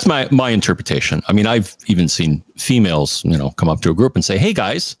 Yeah, and that's my interpretation. I mean, I've even seen females, come up to a group and say, "Hey,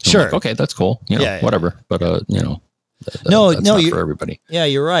 guys." And I'm sure. like, okay, that's cool. Whatever. But that's no, not for everybody. Yeah,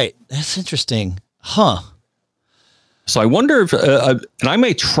 you're right. That's interesting, huh? So I wonder if, and I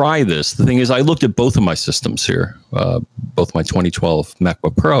may try this. The thing is, I looked at both of my systems here, both my 2012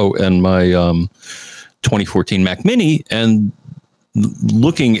 MacBook Pro and my 2014 Mac Mini, and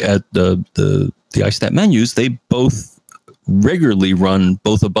looking at the iStat menus, they both regularly run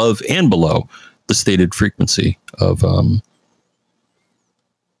both above and below the stated frequency of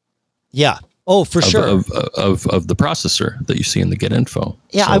yeah. Oh, for sure. Of the processor that you see in the get info.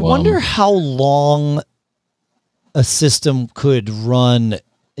 Yeah, so, I wonder how long a system could run,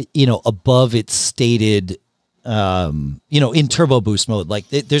 above its stated, in turbo boost mode. Like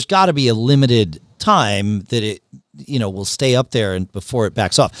there's got to be a limited time that it, will stay up there and before it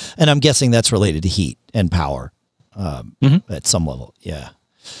backs off. And I'm guessing that's related to heat and power at some level. Yeah.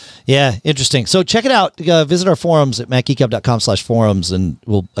 Yeah. Interesting. So check it out. Visit our forums at macgeekgab.com/forums. And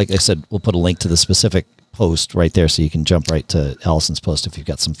like I said, we'll put a link to the specific post right there so you can jump right to Allison's post if you've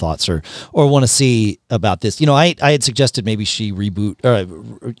got some thoughts or want to see about this. I had suggested maybe she reset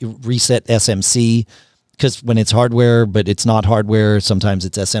SMC because when it's hardware, but it's not hardware, sometimes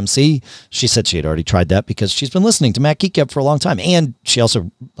it's SMC. She said she had already tried that because she's been listening to Mac Geek Gab for a long time. And she also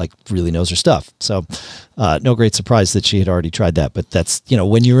really knows her stuff. So no great surprise that she had already tried that. But that's,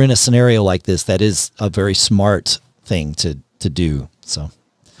 when you're in a scenario like this, that is a very smart thing to do. So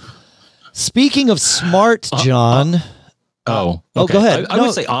speaking of smart, John. Okay. Go ahead. I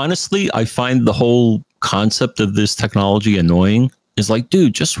would say, honestly, I find the whole concept of this technology annoying. Is like,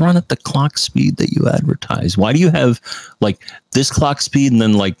 dude, just run at the clock speed that you advertise. Why do you have this clock speed and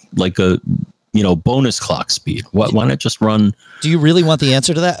then like a bonus clock speed? Why not just run? Do you really want the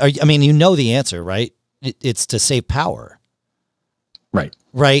answer to that? I mean, the answer, right? It's to save power. Right.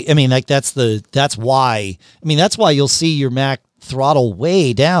 Right. I mean, that's why you'll see your Mac throttle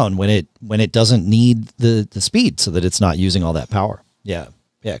way down when it doesn't need the speed so that it's not using all that power. Yeah.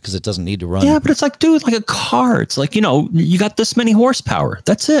 Yeah, because it doesn't need to run. Yeah, but it's like, dude, like a car. It's like, you got this many horsepower.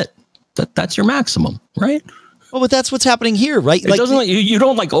 That's it. That's your maximum, right? Well, but that's what's happening here, right? It doesn't you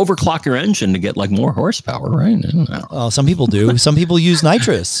don't overclock your engine to get more horsepower, right? Oh, some people do. Some people use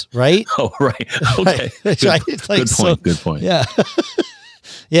nitrous, right? Oh, right. Okay. Right. Good point. Yeah.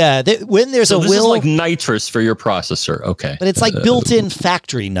 Yeah. When there's this will, is like nitrous for your processor. Okay. But it's like built-in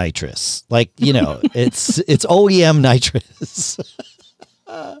factory nitrous. It's OEM nitrous.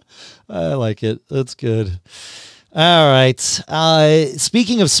 I like it. That's good. All right.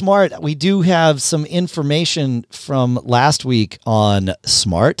 Speaking of S.M.A.R.T, we do have some information from last week on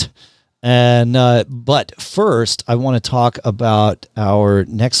S.M.A.R.T. And but first, I want to talk about our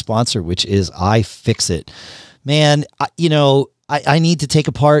next sponsor, which is iFixit. Man, I need to take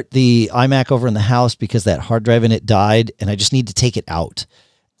apart the iMac over in the house because that hard drive in it died, and I just need to take it out.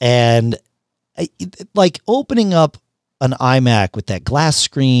 And opening up an iMac with that glass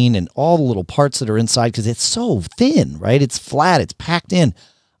screen and all the little parts that are inside, because it's so thin, right? It's flat, it's packed in.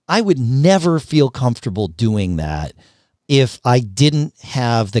 I would never feel comfortable doing that if I didn't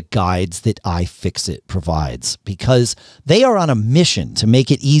have the guides that iFixit provides, because they are on a mission to make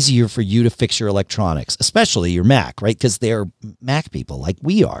it easier for you to fix your electronics, especially your Mac, right? Because they're Mac people like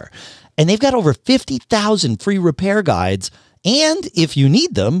we are. And they've got over 50,000 free repair guides. And if you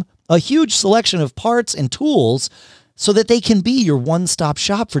need them, a huge selection of parts and tools so that they can be your one-stop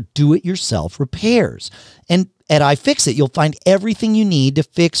shop for do-it-yourself repairs. And at iFixit, you'll find everything you need to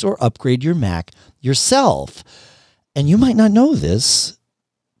fix or upgrade your Mac yourself. And you might not know this,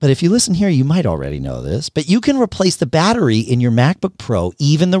 but if you listen here, you might already know this, but you can replace the battery in your MacBook Pro,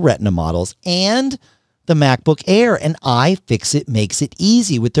 even the Retina models, and the MacBook Air. And iFixit makes it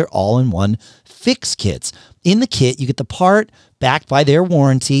easy with their all-in-one fix kits. In the kit, you get the part backed by their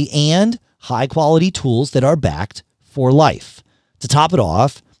warranty and high-quality tools that are backed for life. To top it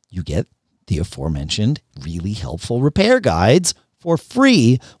off, you get the aforementioned really helpful repair guides for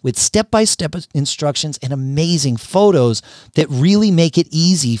free with step-by-step instructions and amazing photos that really make it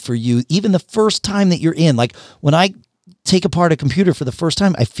easy for you, even the first time that you're in. Like when I take apart a computer for the first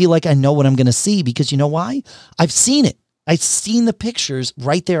time, I feel like I know what I'm going to see, because you know why? I've seen it. I've seen the pictures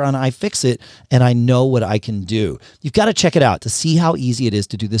right there on iFixit, and I know what I can do. You've got to check it out to see how easy it is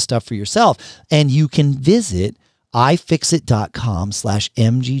to do this stuff for yourself. And you can visit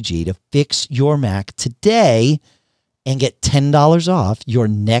ifixit.com/MGG to fix your Mac today and get $10 off your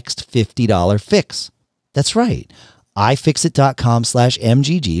next $50 fix. That's right.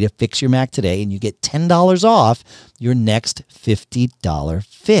 iFixit.com/MGG to fix your Mac today, and you get $10 off your next $50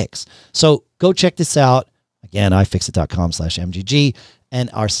 fix. So go check this out. Again, iFixit.com/MGG. And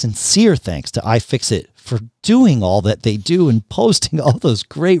our sincere thanks to iFixit for doing all that they do and posting all those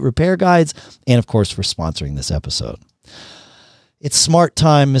great repair guides, and of course for sponsoring this episode. It's smart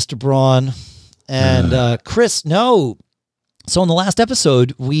time, Mr. Braun. And Chris, no. So in the last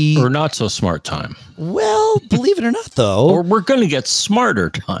episode, or not so smart time. Well, believe it or not, though. Or we're going to get smarter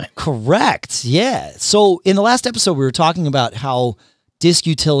time. Correct. Yeah. So in the last episode, we were talking about how disk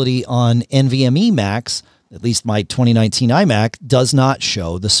utility on NVMe Macs, at least my 2019 iMac, does not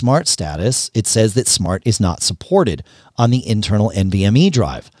show the SMART status. It says that SMART is not supported on the internal NVMe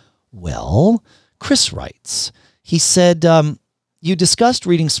drive. Well, Chris writes, he said, you discussed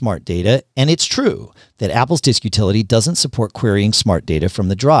reading SMART data, and it's true that Apple's disk utility doesn't support querying SMART data from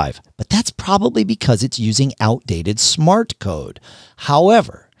the drive, but that's probably because it's using outdated SMART code.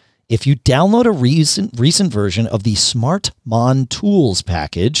 However, if you download a recent version of the SMART-Mon Tools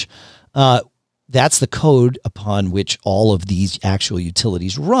package, that's the code upon which all of these actual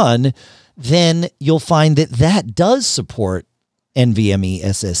utilities run, then you'll find that that does support NVMe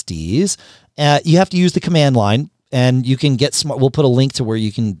SSDs. You have to use the command line, and you can get smart. We'll put a link to where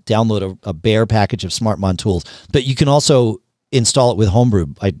you can download a bare package of SMART-Mon Tools, but you can also install it with Homebrew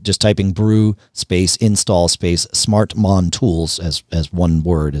by just typing brew space install space SMART-Mon Tools as one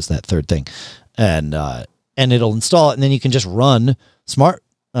word, as that third thing, and it'll install it, and then you can just run Smart.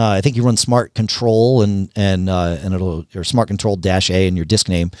 I think you run Smart Control and it'll, or Smart Control -A in your disk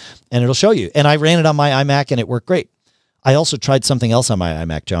name, and it'll show you. And I ran it on my iMac and it worked great. I also tried something else on my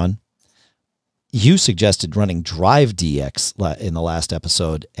iMac, John. You suggested running Drive DX in the last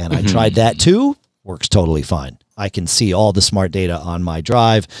episode, and I tried that too. Works totally fine. I can see all the smart data on my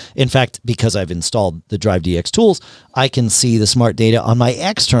drive. In fact, because I've installed the Drive DX tools, I can see the smart data on my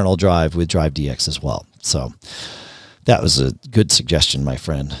external drive with Drive DX as well. So that was a good suggestion, my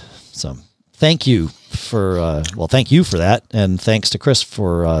friend. So thank you for that. And thanks to Chris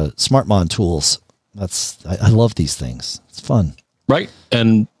for SMART-Mon Tools. I love these things. It's fun. Right.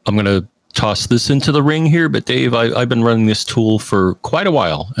 And I'm going to toss this into the ring here, but Dave, I've been running this tool for quite a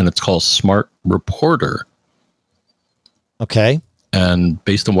while, and it's called Smart Reporter. Okay. And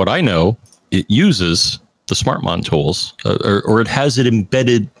based on what I know, it uses the SMART-Mon Tools, or it has it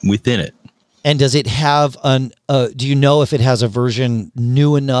embedded within it. And does it have do you know if it has a version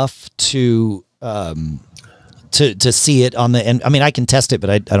new enough to see it on the end? I mean, I can test it,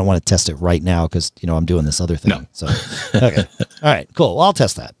 but I don't want to test it right now because, I'm doing this other thing. No. So, okay. All right, cool. Well, I'll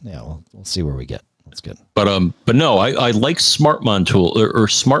test that. Yeah, we'll see where we get. That's good. But no, I like SMART-Mon Tool or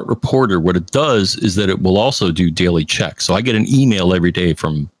Smart Reporter. What it does is that it will also do daily checks. So I get an email every day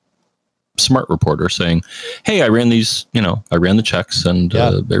from Smart Reporter saying, hey, I ran these, I ran the checks and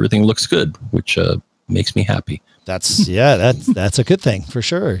everything looks good, which makes me happy. That's a good thing for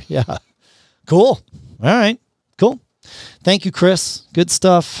sure. Yeah. Cool. All right. Cool. Thank you, Chris. Good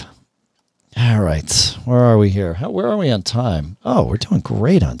stuff. All right. Where are we here? Where are we on time? Oh, we're doing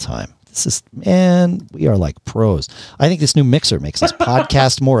great on time. We are like pros. I think this new mixer makes us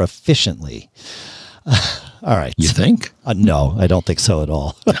podcast more efficiently. All right. You think? No, I don't think so at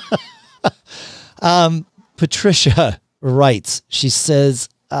all. Patricia writes, she says,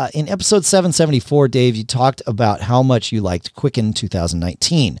 in episode 774, Dave, you talked about how much you liked Quicken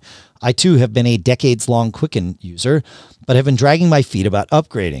 2019. I too have been a decades-long Quicken user, but have been dragging my feet about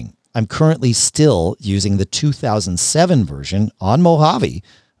upgrading. I'm currently still using the 2007 version on Mojave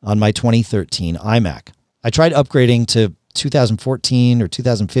on my 2013 iMac. I tried upgrading to 2014 or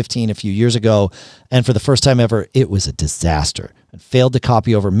 2015 a few years ago, and for the first time ever, it was a disaster and failed to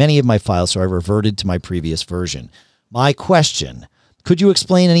copy over many of my files, so I reverted to my previous version. My question: could you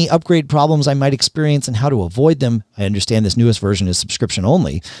explain any upgrade problems I might experience and how to avoid them? I understand this newest version is subscription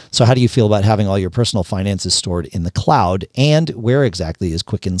only, so how do you feel about having all your personal finances stored in the cloud, and where exactly is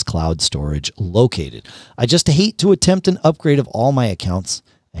Quicken's cloud storage located? I just hate to attempt an upgrade of all my accounts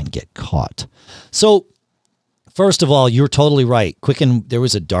and get caught. So, first of all, you're totally right. Quicken, there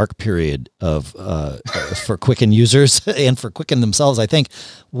was a dark period for Quicken users and for Quicken themselves, I think,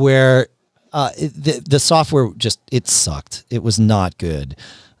 where the software it sucked. It was not good.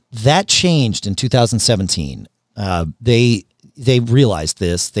 That changed in 2017. They realized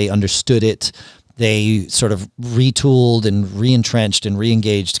this. They understood it. They sort of retooled and re-entrenched and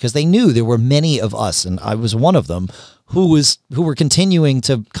re-engaged because they knew there were many of us, and I was one of them, who were continuing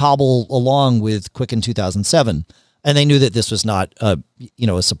to cobble along with Quicken 2007. And they knew that this was not a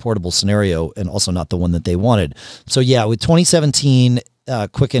supportable scenario, and also not the one that they wanted. So yeah, with 2017,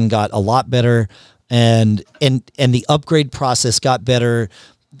 Quicken got a lot better, and the upgrade process got better.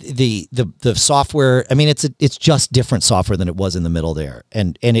 The software, I mean, it's just different software than it was in the middle there,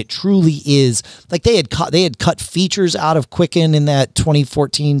 and it truly is like they had cut features out of Quicken in that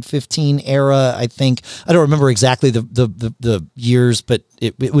 2014-15 era. I think I don't remember exactly the years, but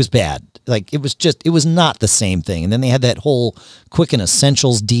it was bad. Like it was not the same thing. And then they had that whole Quicken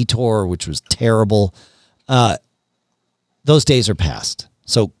Essentials detour, which was terrible. Those days are past.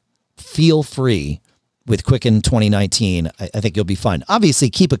 So feel free with Quicken 2019. I think you'll be fine. Obviously,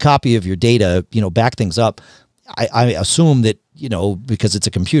 keep a copy of your data, back things up. I assume that, because it's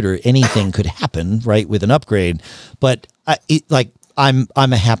a computer, anything could happen, right, with an upgrade. But I'm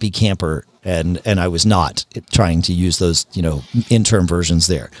a happy camper, and I was not trying to use those, interim versions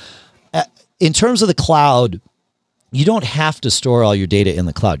there. In terms of the cloud, you don't have to store all your data in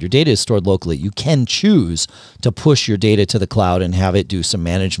the cloud. Your data is stored locally. You can choose to push your data to the cloud and have it do some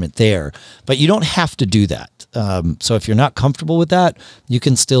management there, but you don't have to do that. So if you're not comfortable with that, you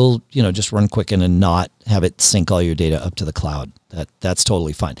can still, just run Quicken and not have it sync all your data up to the cloud. That's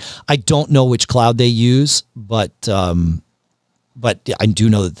totally fine. I don't know which cloud they use, but I do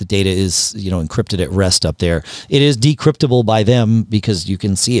know that the data is, encrypted at rest up there. It is decryptable by them because you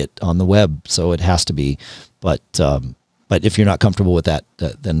can see it on the web, so it has to be. But if you're not comfortable with that,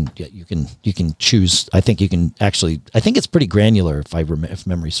 then you can choose. I think it's pretty granular if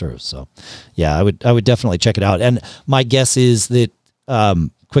memory serves. So, yeah, I would definitely check it out. And my guess is that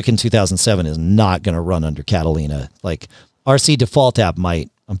Quicken 2007 is not going to run under Catalina. Like RC Default app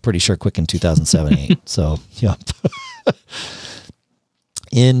might. I'm pretty sure Quicken 2007 ain't. So, yeah.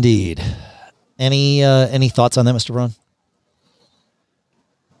 Indeed. Any thoughts on that, Mr. Braun?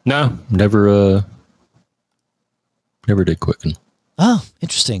 No, never did Quicken. Oh,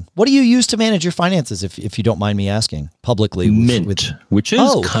 interesting. What do you use to manage your finances, if you don't mind me asking publicly? Mint, which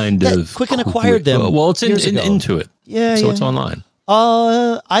is kind of Quicken acquired them. Well, it's in Intuit. Yeah, so it's online.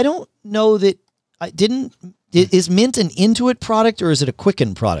 I don't know that I didn't. Is Mint an Intuit product or is it a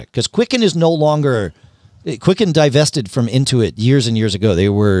Quicken product? Because Quicken is no longer. Quicken divested from Intuit years and years ago. They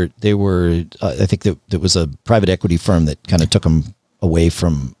were. I think that it was a private equity firm that kind of took them away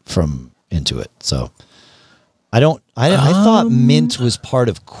from Intuit. So I thought Mint was part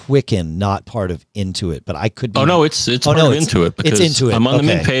of Quicken, not part of Intuit. But I could be. Oh no, it's part of Intuit because it's Intuit. I'm on the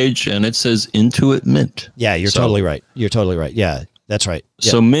Mint page and it says Intuit Mint. Yeah, you're totally right. You're totally right. Yeah, that's right.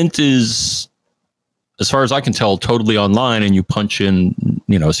 Yeah. So Mint is, as far as I can tell, totally online, and you punch in,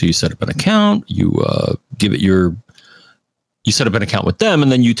 so you set up an account, you give it you set up an account with them,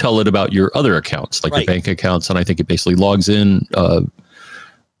 and then you tell it about your other accounts, like your bank accounts, and I think it basically logs in.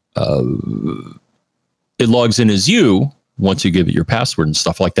 It logs in as you once you give it your password and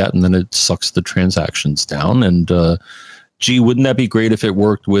stuff like that, and then it sucks the transactions down. And gee, wouldn't that be great if it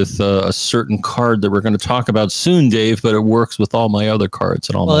worked with a certain card that we're going to talk about soon, Dave? But it works with all my other cards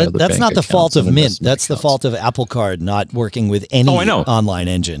and all my other. That's not the fault of Mint. That's the fault of Apple Card not working with any online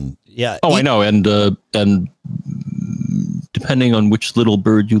engine. Yeah. Oh, I know. And depending on which little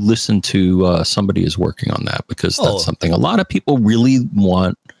bird you listen to, somebody is working on that because that's something a lot of people really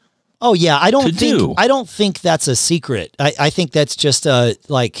want. Oh yeah, I don't think that's a secret. I think that's just I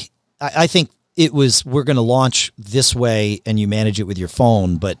think it was, we're going to launch this way and you manage it with your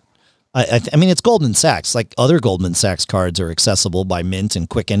phone. But I mean, it's Goldman Sachs, like other Goldman Sachs cards are accessible by Mint and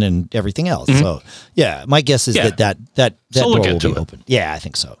Quicken and everything else. Mm-hmm. So yeah, my guess is that door will be open. Yeah, I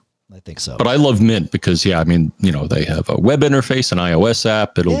think so. But I love Mint because, they have a web interface, an iOS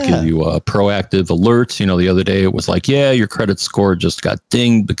app. It'll give you proactive alerts. The other day it was like, your credit score just got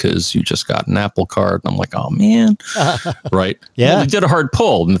dinged because you just got an Apple card. And I'm like, oh man. Right. Yeah. Well, they did a hard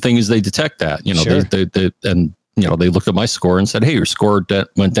pull. And the thing is they detect that, they looked at my score and said, hey, your score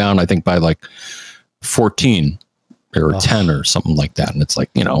went down, I think by like 14 or 10 or something like that. And it's like,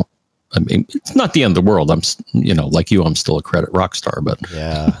 I mean, it's not the end of the world. I'm, like you, I'm still a credit rock star, but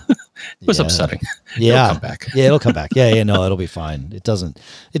it was upsetting. Yeah. It'll come back. Yeah, it'll come back. Yeah, no, it'll be fine. It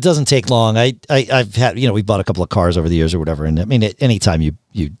doesn't take long. I've had, we bought a couple of cars over the years or whatever. And I mean, anytime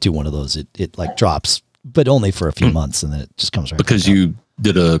you do one of those, it like drops, but only for a few months. And then it just comes right because you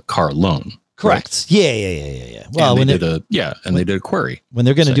did a car loan. Correct. Right? Yeah. Well, and they did a query. When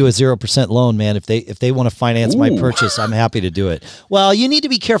they're going to do a 0% loan, man, if they want to finance my purchase, I'm happy to do it. Well, you need to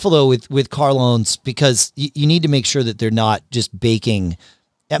be careful though with car loans because you need to make sure that they're not just baking.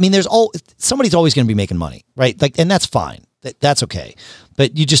 I mean, somebody's always going to be making money, right? Like, and that's fine. That's okay.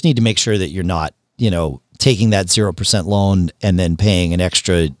 But you just need to make sure that you're not, taking that 0% loan and then paying an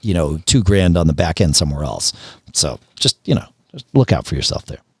extra, $2,000 on the back end somewhere else. So just look out for yourself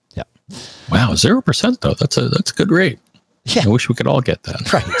there. Yeah. Wow. 0% though. That's a good rate. Yeah. I wish we could all get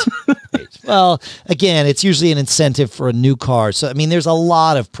that. Right. Well, again, it's usually an incentive for a new car. So, I mean, there's a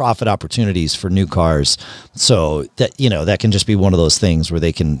lot of profit opportunities for new cars. So that, that can just be one of those things where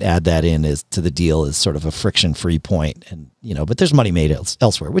they can add that in as to the deal as sort of a friction-free point. And, but there's money made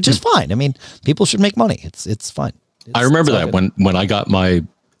elsewhere, which is fine. I mean, people should make money. It's fine. I remember that when I got my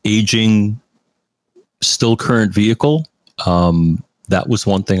aging, still current vehicle, that was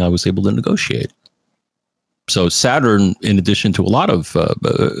one thing I was able to negotiate. So Saturn, in addition to a lot of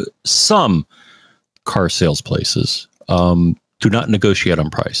some car sales places, do not negotiate on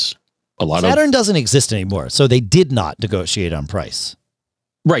price. Saturn doesn't exist anymore, so they did not negotiate on price.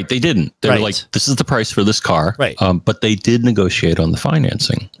 Right, they didn't. They were like, "This is the price for this car." Right, but they did negotiate on the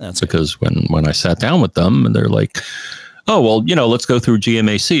financing. That's because when I sat down with them, and they're like, "Oh well, let's go through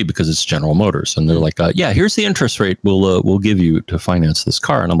GMAC because it's General Motors," and they're like, "Yeah, here's the interest rate we'll give you to finance this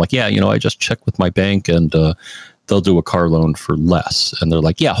car." And I'm like, "Yeah, I just checked with my bank, and they'll do a car loan for less." And they're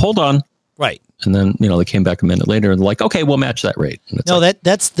like, "Yeah, hold on." Right. And then they came back a minute later and they're like, "Okay, we'll match that rate." No,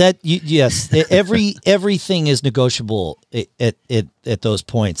 yes, everything is negotiable at those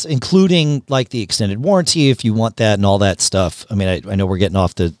points, including like the extended warranty if you want that and all that stuff. I mean, I know we're getting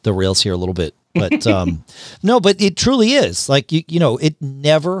off the rails here a little bit. But no, but it truly is like, it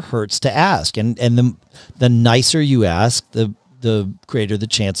never hurts to ask. And the nicer you ask, the greater the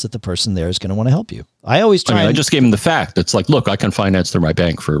chance that the person there is going to want to help you. I always try. I just gave him the fact. It's like, look, I can finance through my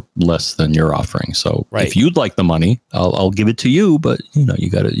bank for less than you're offering. So if you'd like the money, I'll give it to you. But you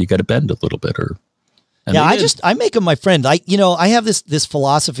gotta bend a little bit I make him my friend. I have this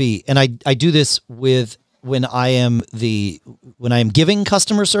philosophy, and I do this with when I am giving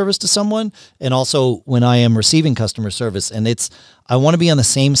customer service to someone, and also when I am receiving customer service. And I want to be on the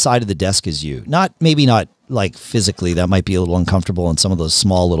same side of the desk as you. Maybe not like physically, that might be a little uncomfortable in some of those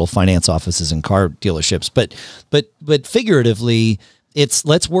small little finance offices and car dealerships, but figuratively, it's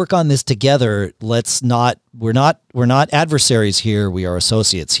let's work on this together. We're not adversaries here. We are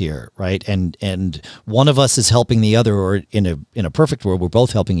associates here. Right. And one of us is helping the other, or in a perfect world, we're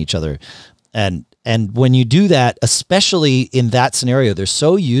both helping each other. And when you do that, especially in that scenario, they're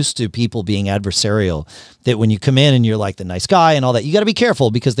so used to people being adversarial that when you come in and you're like the nice guy and all that, you got to be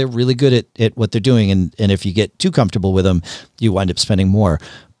careful because they're really good at what they're doing. And if you get too comfortable with them, you wind up spending more.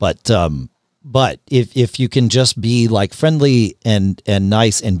 But if you can just be like friendly and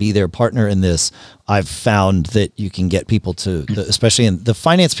nice and be their partner in this, I've found that you can get people especially in the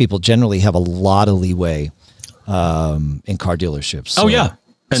finance people generally have a lot of leeway in car dealerships. So, yeah.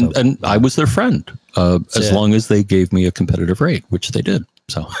 And I was their friend as long as they gave me a competitive rate, which they did.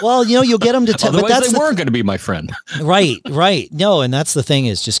 So you'll get them to tell. Otherwise, they weren't going to be my friend. Right. No, and that's the thing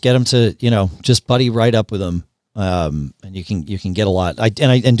is just get them to just buddy right up with them, and you can get a lot. I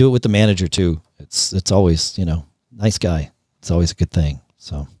do it with the manager too. It's always nice guy. It's always a good thing.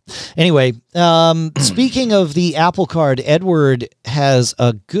 So anyway, speaking of the Apple Card, Edward has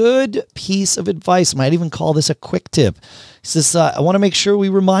a good piece of advice. I might even call this a quick tip. He says, I want to make sure we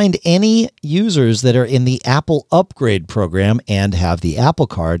remind any users that are in the Apple Upgrade program and have the Apple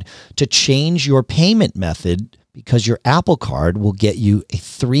Card to change your payment method, because your Apple Card will get you a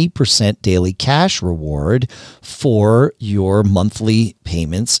 3% daily cash reward for your monthly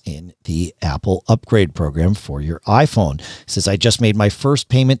payments in the Apple Upgrade program for your iPhone. He says, I just made my first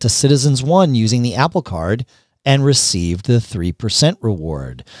payment to Citizens One using the Apple Card and received the 3%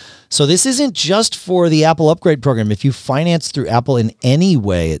 reward. So this isn't just for the Apple Upgrade program. If you finance through Apple in any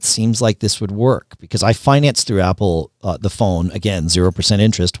way, it seems like this would work, because I finance through Apple, the phone, again, 0%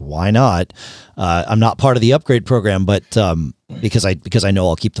 interest. Why not? I'm not part of the Upgrade program, but because I know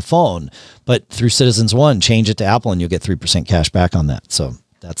I'll keep the phone. But through Citizens One, change it to Apple and you'll get 3% cash back on that. So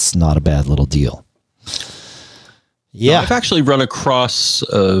that's not a bad little deal. Yeah, I've actually run across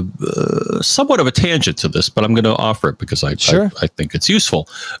somewhat of a tangent to this, but I'm going to offer it because I think it's useful.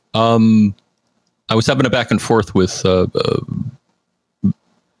 I was having a back and forth with, and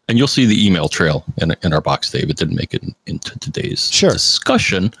you'll see the email trail in our box, Dave. It didn't make it into today's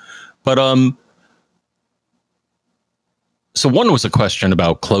discussion, but so one was a question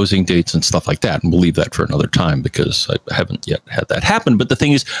about closing dates and stuff like that, and we'll leave that for another time because I haven't yet had that happen. But the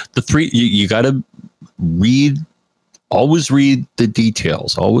thing is, you got to read. Always read the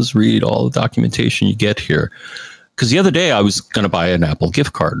details. Always read all the documentation you get here. because the other day I was going to buy an Apple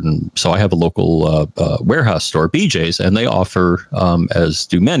gift card, and so I have a local warehouse store, BJ's, and they offer, as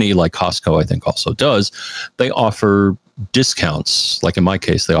do many, like Costco, I think also does, they offer discounts. Like in my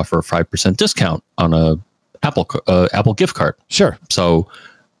case, they offer a 5% discount on a Apple gift card. Sure.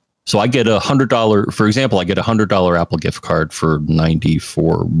 So I get $100, for example, I get $100 Apple gift card for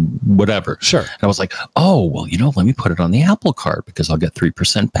 94 whatever. Sure. And I was like, oh, well, let me put it on the Apple card because I'll get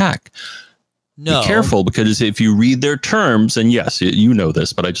 3% back. No. Be careful, because if you read their terms, and yes, you know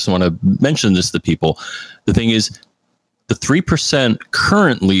this, but I just want to mention this to people. The thing is, the 3%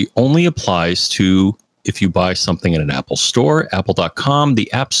 currently only applies to if you buy something in an Apple store, apple.com,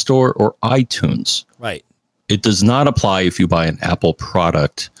 the App Store, or iTunes. Right. It does not apply if you buy an Apple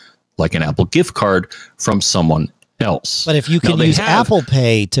product, like an Apple gift card, from someone else. But if you can use Apple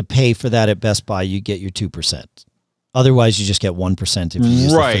Pay to pay for that at Best Buy, you get your 2%. Otherwise, you just get 1% if you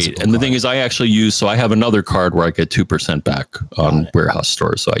use the physical And the card. thing is, I actually use, so I have another card where I get 2% back on warehouse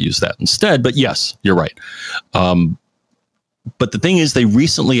stores, so I use that instead. But yes, you're right. But the thing is, they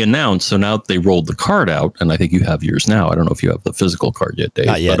recently announced, so now they rolled the card out, and I think you have yours now. I don't know if you have the physical card yet, Dave.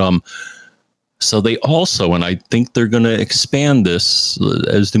 Not yet. But so they also, and I think they're going to expand this,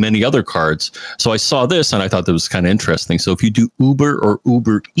 as do many other cards. So I saw this, and I thought that was kind of interesting. So if you do Uber or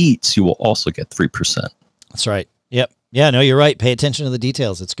Uber Eats, you will also get 3%. That's right. Yep. Yeah, no, you're right. Pay attention to the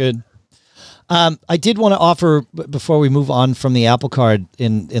details. It's good. I did want to offer, before we move on from the Apple Card,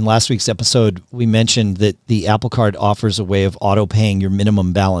 in last week's episode, we mentioned that the Apple Card offers a way of auto-paying your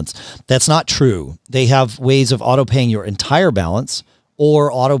minimum balance. That's not true. They have ways of auto-paying your entire balance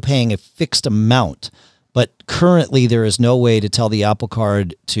or auto-paying a fixed amount. But currently, there is no way to tell the Apple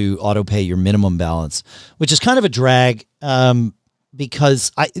Card to auto-pay your minimum balance, which is kind of a drag.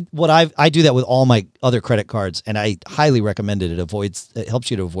 Because I do that with all my other credit cards, and I highly recommend it. It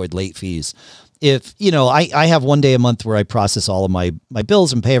helps you to avoid late fees. If, I have one day a month where I process all of my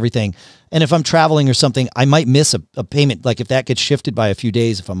bills and pay everything. And if I'm traveling or something, I might miss a payment. Like if that gets shifted by a few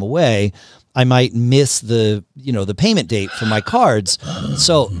days, if I'm away, I might miss the payment date for my cards.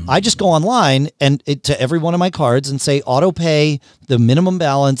 So I just go online and to every one of my cards and say, auto pay the minimum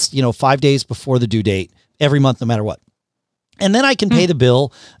balance, 5 days before the due date every month, no matter what. And then I can pay the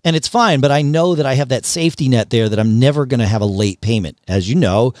bill and it's fine. But I know that I have that safety net there that I'm never going to have a late payment. As you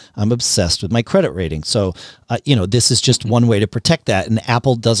know, I'm obsessed with my credit rating. So, this is just one way to protect that. And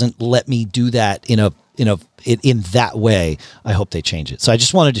Apple doesn't let me do that in that way. I hope they change it. So I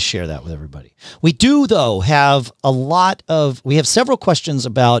just wanted to share that with everybody. We do, though, have we have several questions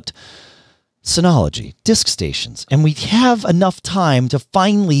about Synology, disk stations, and we have enough time to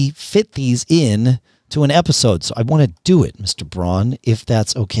finally fit these in to an episode. So I want to do it, Mr. Braun, if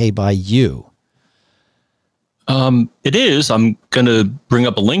that's okay by you. It is. I'm going to bring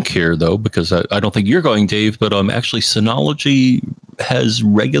up a link here, though, because I don't think you're going, Dave, but actually Synology has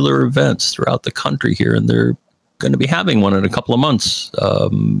regular events throughout the country here, and they're going to be having one in a couple of months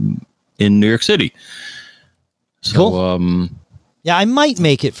in New York City. So, cool. Yeah, I might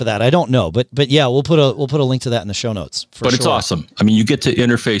make it for that. I don't know, but yeah, we'll put a link to that in the show notes. But it's awesome. I mean, you get to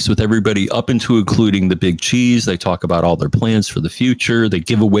interface with everybody up into including the big cheese. They talk about all their plans for the future. They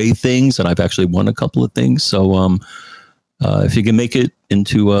give away things, and I've actually won a couple of things. So, if you can make it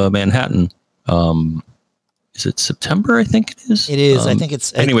into Manhattan, is it September? I think it is. It is. I think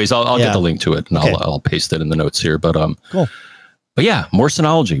it's. Anyways, I'll get the link to it, and okay. I'll paste it in the notes here. But cool. But yeah, more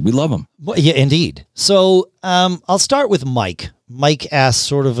Synology. We love them. Well, yeah, indeed. So I'll start with Mike. Mike asks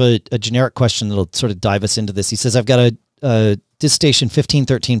sort of a generic question that'll sort of dive us into this. He says, I've got a disk station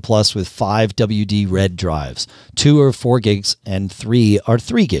 1513 Plus with 5 WD red drives. 2 are 4 gigs and 3 are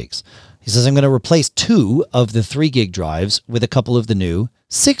 3 gigs. He says, I'm going to replace 2 of the 3 gig drives with a couple of the new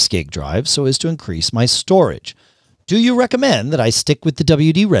 6 gig drives so as to increase my storage. Do you recommend that I stick with the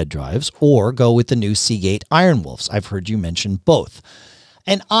WD red drives or go with the new Seagate Iron Wolves? I've heard you mention both.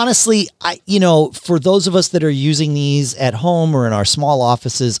 And honestly, for those of us that are using these at home or in our small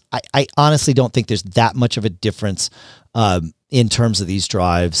offices, I honestly don't think there's that much of a difference in terms of these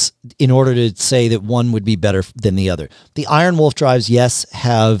drives in order to say that one would be better than the other. The Iron Wolf drives, yes,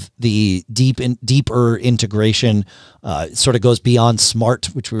 have the deeper integration, sort of goes beyond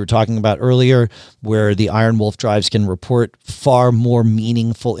S.M.A.R.T, which we were talking about earlier, where the Iron Wolf drives can report far more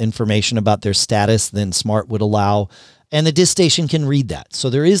meaningful information about their status than S.M.A.R.T would allow. And the disk station can read that. So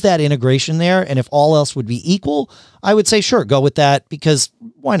there is that integration there. And if all else would be equal, I would say, sure, go with that, because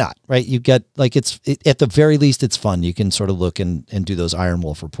why not, right? You get at the very least, it's fun. You can sort of look and do those Iron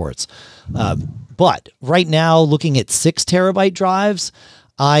Wolf reports. But right now, looking at 6 terabyte drives,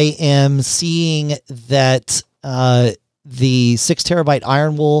 I am seeing that the 6 terabyte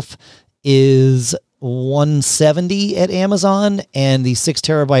Iron Wolf is $170 at Amazon, and the 6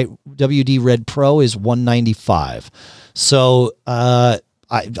 terabyte WD Red Pro is $195. So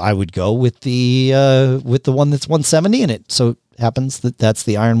I would go with the one that's $170, and it so happens that that's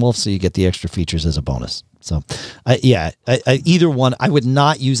the Iron Wolf, so you get the extra features as a bonus. So, either one. I would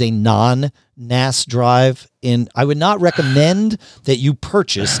not use a non-NAS drive. I would not recommend that you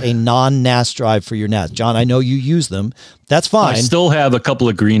purchase a non-NAS drive for your NAS. John, I know you use them. That's fine. I still have a couple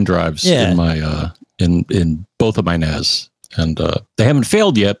of green drives in my in both of my NAS, and they haven't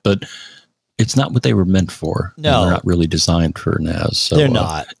failed yet, but it's not what they were meant for. No, they're not really designed for NAS. So, they're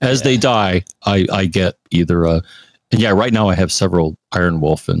not. As they die, I get either a. And yeah, right now I have several Iron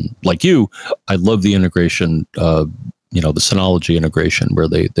Wolf, and like you, I love the integration, the Synology integration where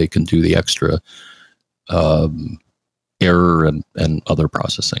they can do the extra error and other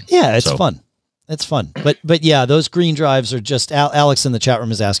processing. Yeah, it's fun. It's fun. But yeah, those green drives are just, Alex in the chat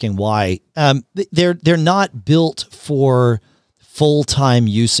room is asking why. They're not built for full-time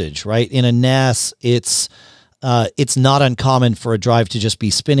usage, right? In a NAS, it's not uncommon for a drive to just be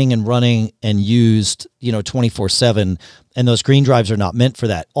spinning and running and used, 24/7. And those green drives are not meant for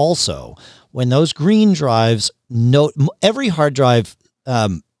that. Also, when those green drives, every hard drive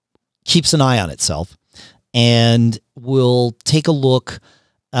keeps an eye on itself and will take a look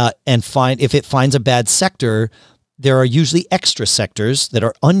and if it finds a bad sector, there are usually extra sectors that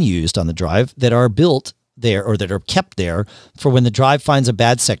are unused on the drive that are built there or that are kept there for when the drive finds a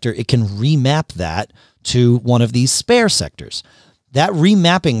bad sector, it can remap that to one of these spare sectors. That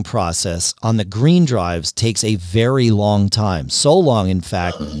remapping process on the green drives takes a very long time. So long, in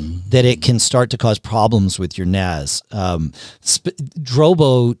fact, that it can start to cause problems with your NAS.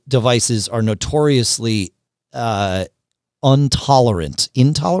 Drobo devices are notoriously intolerant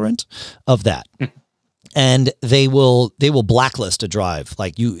of that. And they will blacklist a drive.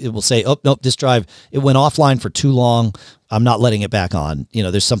 Like it will say, oh, nope, this drive, it went offline for too long. I'm not letting it back on.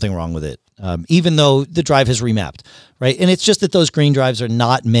 There's something wrong with it. Even though the drive has remapped, right? And it's just that those green drives are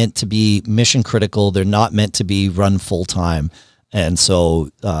not meant to be mission critical. They're not meant to be run full time. And so,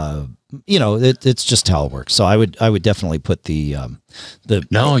 it's just how it works. So I would definitely put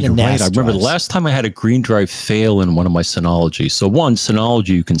No, you're right. I remember the last time I had a green drive fail in one of my Synology. So Synology,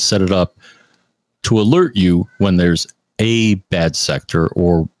 you can set it up to alert you when there's a bad sector,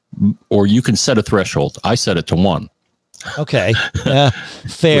 or you can set a threshold. I set it to 1. Okay. Yeah.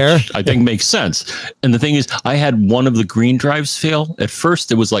 Fair. Which I think makes sense. And the thing is, I had one of the green drives fail. At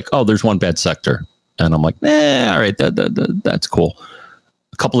first, it was like, oh, there's one bad sector. And I'm like, all right, that's cool.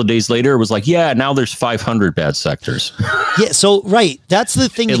 A couple of days later, it was like, yeah, now there's 500 bad sectors. Yeah. So, right. That's the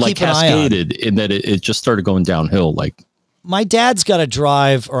thing to keep an eye on. It cascaded in that it just started going downhill. Like, my dad's got a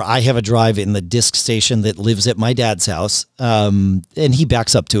drive, or I have a drive in the disk station that lives at my dad's house. And he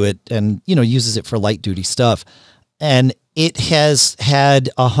backs up to it and, uses it for light duty stuff. And it has had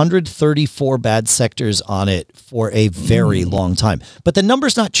 134 bad sectors on it for a very long time. But the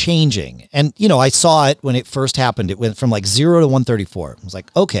number's not changing. And, I saw it when it first happened. It went from like 0 to 134. I was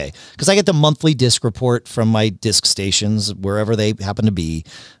like, okay. Because I get the monthly disk report from my disk stations, wherever they happen to be.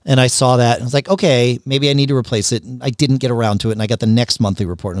 And I saw that. And I was like, okay, maybe I need to replace it. And I didn't get around to it. And I got the next monthly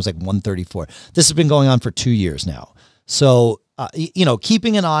report. And it was like 134. This has been going on for 2 years now. So,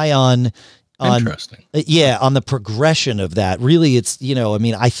 keeping an eye on... Interesting. On the progression of that. Really, it's,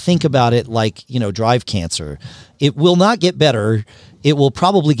 I think about it like, drive cancer. It will not get better. It will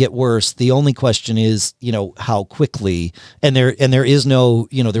probably get worse. The only question is, how quickly, and there is no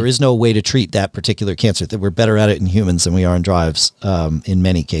way to treat that particular cancer. That we're better at it in humans than we are in drives, in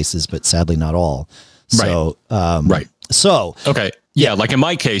many cases, but sadly not all. So, right. So, okay. Yeah, like in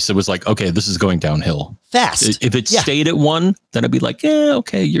my case, it was like, okay, this is going downhill fast. If it stayed at 1, then I'd be like,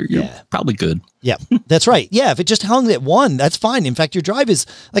 okay, you're probably good. Yeah, that's right. Yeah, if it just hung at 1, that's fine. In fact, your drive is,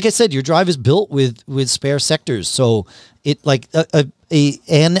 like I said, built with spare sectors, so it like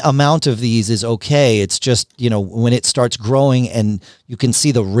an amount of these is okay. It's just when it starts growing and you can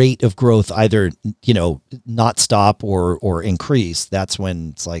see the rate of growth either not stop or increase. That's when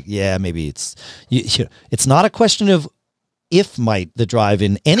it's like, yeah, maybe it's it's not a question of if the drive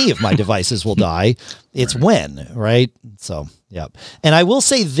in any of my devices will die, it's when, right? So, yeah. And I will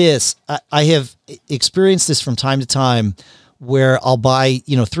say this, I have experienced this from time to time where I'll buy,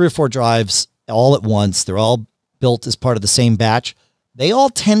 3 or 4 drives all at once. They're all built as part of the same batch. They all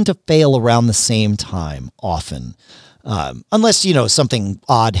tend to fail around the same time often. Unless, something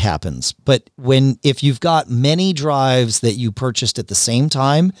odd happens. But if you've got many drives that you purchased at the same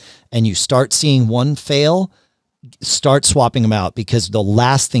time and you start seeing one fail, start swapping them out, because the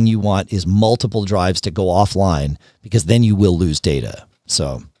last thing you want is multiple drives to go offline, because then you will lose data.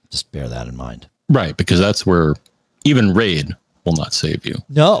 So just bear that in mind. Right, because that's where even RAID will not save you.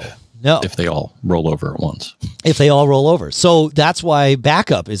 No. If they all roll over at once. If they all roll over. So that's why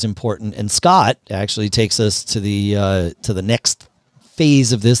backup is important. And Scott actually takes us to the next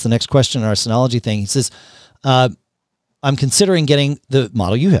phase of this, the next question in our Synology thing. He says, I'm considering getting the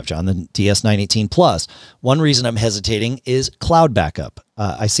model you have, John, the DS918 Plus. One reason I'm hesitating is cloud backup.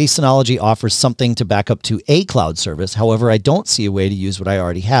 I see Synology offers something to back up to a cloud service. However, I don't see a way to use what I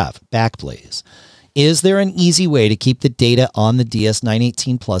already have, Backblaze. Is there an easy way to keep the data on the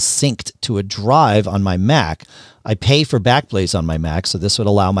DS918 Plus synced to a drive on my Mac? I pay for Backblaze on my Mac, so this would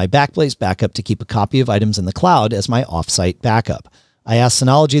allow my Backblaze backup to keep a copy of items in the cloud as my offsite backup. I asked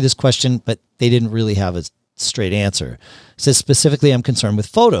Synology this question, but they didn't really have a straight answer. It says specifically, I'm concerned with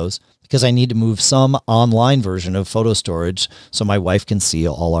photos because I need to move some online version of photo storage so my wife can see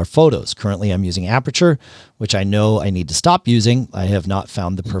all our photos. Currently, I'm using Aperture, which I know I need to stop using. I have not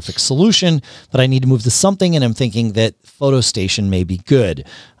found the perfect solution, but I need to move to something, and I'm thinking that PhotoStation may be good.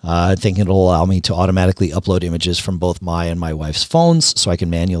 I think it'll allow me to automatically upload images from both my and my wife's phones so I can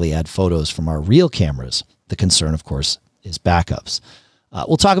manually add photos from our real cameras. The concern, of course, is backups.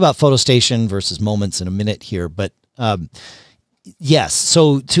 We'll talk about PhotoStation versus Moments in a minute here, but yes.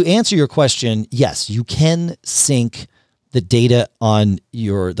 So to answer your question, yes, you can sync the data on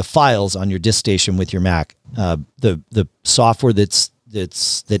the files on your disk station with your Mac. The software that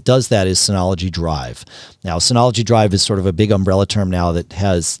does that is Synology Drive. Now, Synology Drive is sort of a big umbrella term now that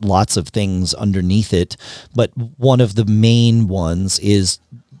has lots of things underneath it, but one of the main ones is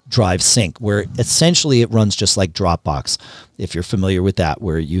Drive Sync, where essentially it runs just like Dropbox, if you're familiar with that,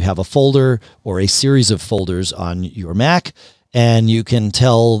 where you have a folder or a series of folders on your Mac, and you can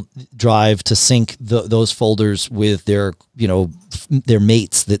tell Drive to sync those folders with their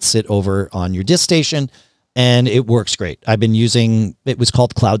mates that sit over on your disk station, and it works great. I've been using, it was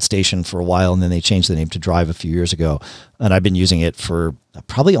called Cloud Station for a while, and then they changed the name to Drive a few years ago, and I've been using it for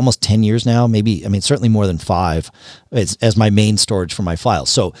probably almost 10 years now, certainly more than 5 as my main storage for my files.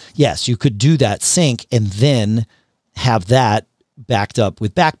 So yes, you could do that sync and then have that backed up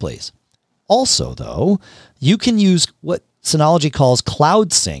with Backblaze. Also, though, you can use what Synology calls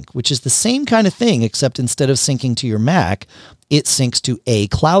Cloud Sync, which is the same kind of thing, except instead of syncing to your Mac, it syncs to a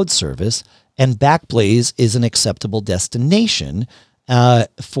cloud service, and Backblaze is an acceptable destination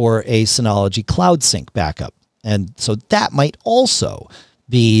for a Synology Cloud Sync backup. And so that might also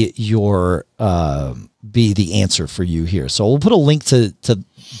be be the answer for you here. So we'll put a link to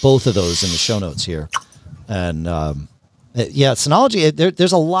both of those in the show notes here. And Synology,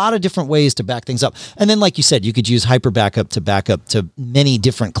 there's a lot of different ways to back things up. And then, like you said, you could use Hyper Backup to back up to many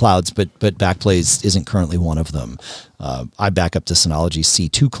different clouds, but Backblaze isn't currently one of them. I back up to Synology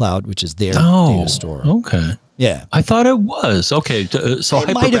C2 Cloud, which is their data store. Okay. Yeah. I thought it was. Okay. So It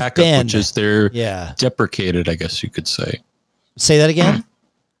Hyper might have Backup, been. which is their deprecated, I guess you could say. Say that again?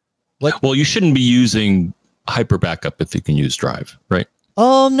 What? Well, you shouldn't be using Hyper Backup if you can use Drive, right?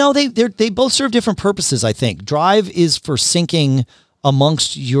 No, they both serve different purposes, I think. Drive is for syncing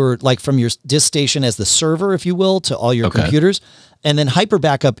amongst your, like from your disk station as the server, if you will, to all your computers. And then Hyper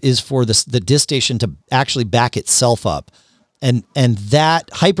Backup is for the disk station to actually back itself up. And that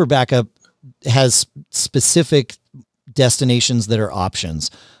Hyper Backup has specific destinations that are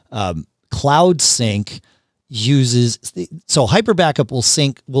options. Cloud Sync uses, so Hyper Backup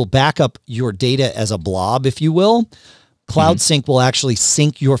will back up your data as a blob, if you will. Cloud Sync will actually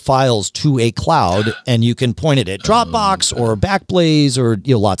sync your files to a cloud, and you can point it at Dropbox or Backblaze or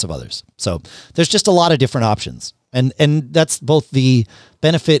lots of others. So there's just a lot of different options, and that's both the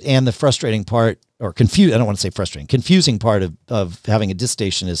benefit and the frustrating part, or I don't want to say frustrating, confusing part of having a disk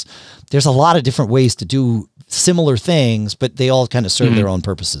station is there's a lot of different ways to do similar things, but they all kind of serve their own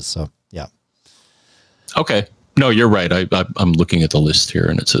purposes. So yeah. Okay. No, you're right. I'm looking at the list here,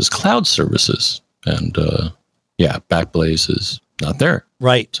 and it says cloud services, and Backblaze is not there.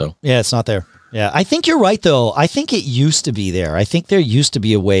 Right. So yeah, it's not there. Yeah. I think you're right though. I think it used to be there. I think there used to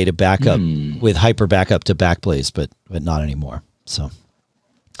be a way to back up with Hyper Backup to Backblaze, but not anymore. So,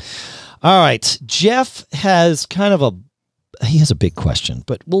 all right. Jeff has he has a big question,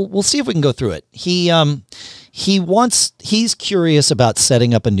 but we'll see if we can go through it. He's curious about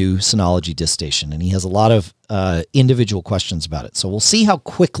setting up a new Synology disk station, and he has a lot of individual questions about it. So we'll see how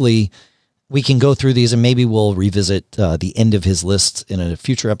quickly we can go through these, and maybe we'll revisit the end of his list in a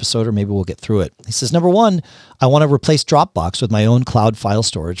future episode, or maybe we'll get through it. He says, number one, I want to replace Dropbox with my own cloud file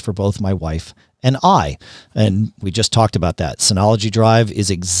storage for both my wife and I. And we just talked about that. Synology Drive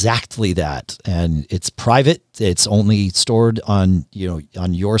is exactly that. And it's private. It's only stored on,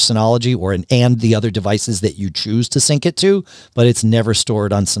 on your Synology and the other devices that you choose to sync it to, but it's never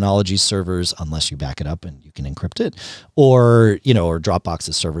stored on Synology's servers unless you back it up and you can encrypt it, or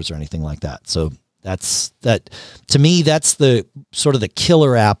Dropbox's servers or anything like that. So to me, that's the sort of the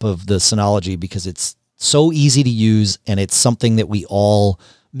killer app of the Synology, because it's so easy to use, and it's something that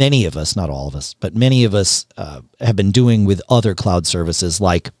many of us, not all of us, but many of us have been doing with other cloud services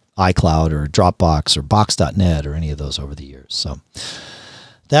like iCloud or Dropbox or Box.net or any of those over the years. So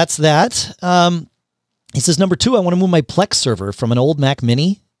that's that. He says, number 2, I want to move my Plex server from an old Mac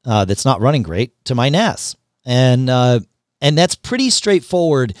Mini that's not running great to my NAS. And that's pretty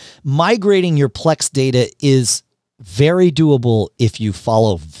straightforward. Migrating your Plex data is very doable if you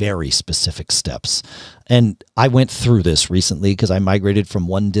follow very specific steps. And I went through this recently because I migrated from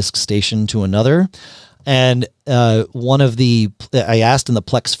one disk station to another. And I asked in the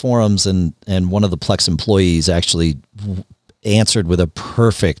Plex forums, and one of the Plex employees actually answered with a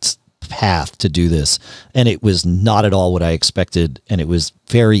perfect path to do this, and it was not at all what I expected, and it was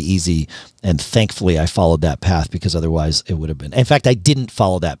very easy, and thankfully I followed that path, because otherwise it would have been. In fact, I didn't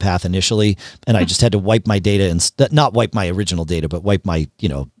follow that path initially, and I just had to wipe my data, and not wipe my original data, but wipe my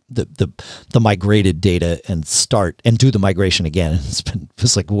the migrated data and start and do the migration again.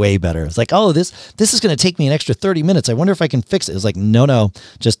 It's like way better. It's like, oh, this is going to take me an extra 30 minutes. I wonder if I can fix it. It's like, no,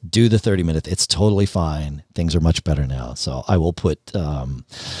 just do the 30 minutes. It's totally fine. Things are much better now. So I will put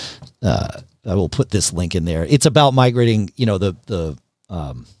this link in there. It's about migrating,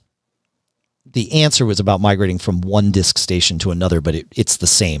 the answer was about migrating from one disk station to another, but it's the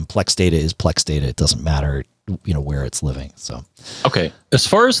same. Plex data is Plex data. It doesn't matter, where it's living. So, okay. As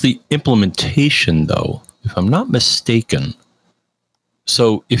far as the implementation, though, if I'm not mistaken,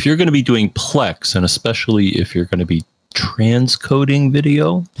 so if you're going to be doing Plex, and especially if you're going to be transcoding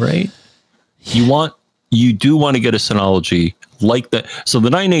video, right? You do want to get a Synology like that. So the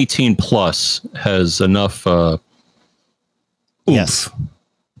 918 Plus has enough oomph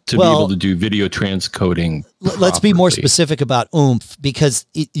to be able to do video transcoding. Let's be more specific about oomph, because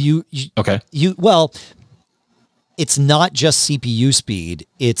it's not just CPU speed.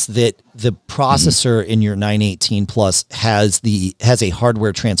 It's that the processor in your 918 Plus has a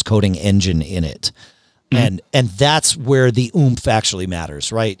hardware transcoding engine in it. And that's where the oomph actually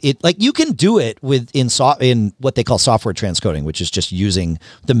matters, right? You can do it in what they call software transcoding, which is just using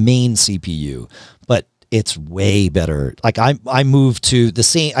the main CPU, but it's way better. Like I moved to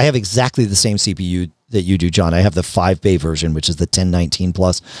I have exactly the same CPU that you do, John. I have the 5-bay version, which is the 1019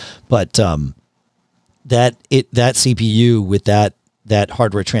 Plus, but that CPU with that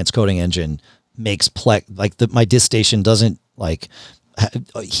hardware transcoding engine makes Plex, my disk station doesn't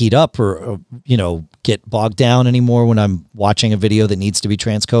heat up or get bogged down anymore when I'm watching a video that needs to be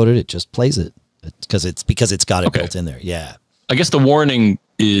transcoded. It just plays it because it's got it built in there. Yeah. I guess the warning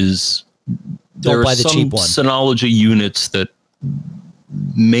is there are some Synology units that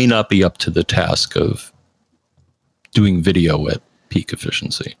may not be up to the task of doing video at peak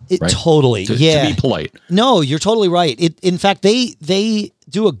efficiency. Right? Totally. To be polite. No, you're totally right. In fact, they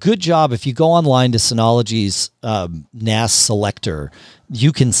do a good job. If you go online to Synology's NAS Selector,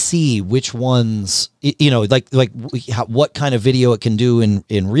 you can see which ones, what kind of video it can do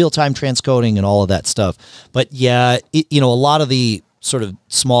in real-time transcoding and all of that stuff. But yeah, a lot of the sort of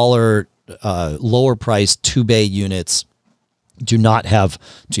smaller, lower priced 2-bay units do not have,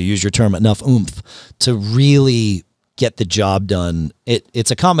 to use your term, enough oomph to really get the job done. It's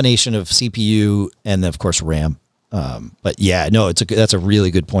a combination of CPU and of course RAM. But yeah, no, that's a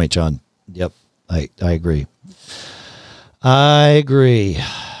really good point, John. Yep. I agree. All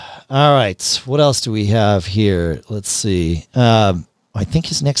right. What else do we have here? Let's see. I think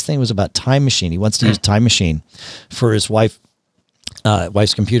his next thing was about Time Machine. He wants to use Time Machine for his wife's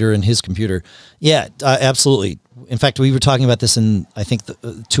computer and his computer. Yeah, absolutely. In fact, we were talking about this in, I think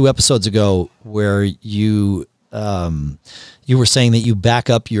 2 episodes ago, where you were saying that you back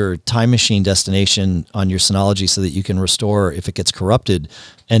up your Time Machine destination on your Synology so that you can restore if it gets corrupted.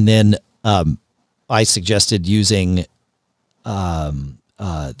 And then I suggested using the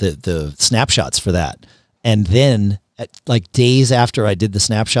snapshots for that. And then days after I did the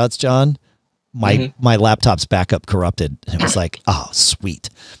snapshots, John, my laptop's backup corrupted. And it was like, oh, sweet.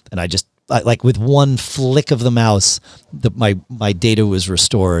 And I just with one flick of the mouse, my data was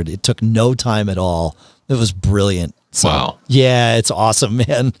restored. It took no time at all. It was brilliant. So, wow. Yeah, it's awesome,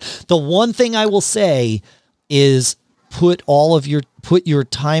 man. The one thing I will say is put your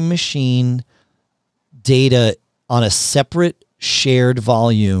Time Machine data on a separate shared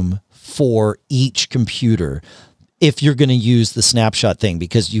volume for each computer if you're going to use the snapshot thing,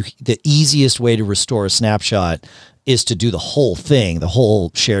 because the easiest way to restore a snapshot is to do the whole thing, the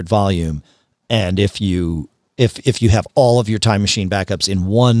whole shared volume. And if you have all of your Time Machine backups in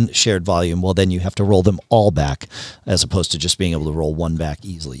one shared volume, well, then you have to roll them all back, as opposed to just being able to roll one back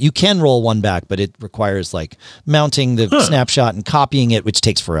easily. You can roll one back, but it requires like mounting the snapshot and copying it, which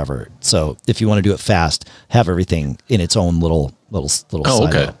takes forever. So if you want to do it fast, have everything in its own little silo.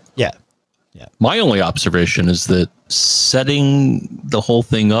 Okay. Yeah. My only observation is that setting the whole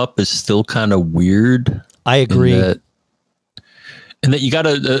thing up is still kind of weird. I agree. And that you got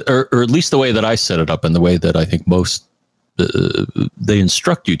to, or at least the way that I set it up and the way that I think most they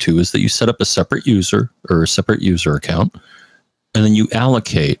instruct you to, is that you set up a separate user or a separate user account, and then you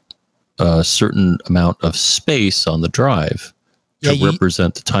allocate a certain amount of space on the drive to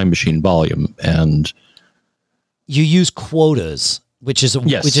represent the Time Machine volume. And you use quotas, which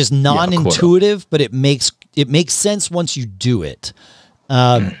is non-intuitive, but it makes sense once you do it.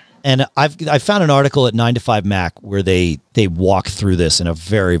 And I found an article at 9to5Mac where they walk through this in a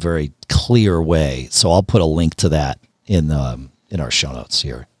very, very clear way. So I'll put a link to that in our show notes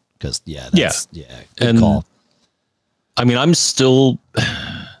here, because good call. I mean, I'm still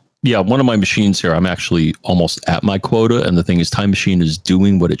one of my machines here, I'm actually almost at my quota, and the thing is, Time Machine is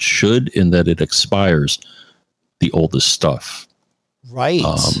doing what it should in that it expires the oldest stuff. Right.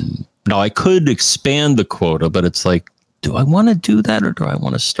 Now I could expand the quota, but it's like, do I want to do that, or do I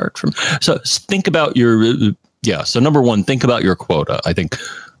want to start from? So think about so number one, think about your quota. I think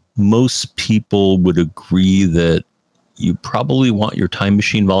most people would agree that you probably want your Time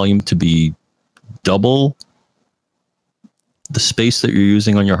Machine volume to be double the space that you're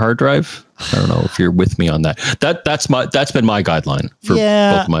using on your hard drive. I don't know if you're with me on that. That's been my guideline for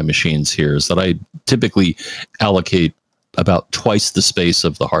both of my machines here, is that I typically allocate about twice the space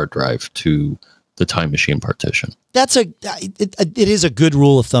of the hard drive to the Time Machine partition. It is a good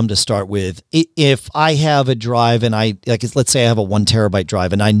rule of thumb to start with. If I have a drive and let's say I have a 1 terabyte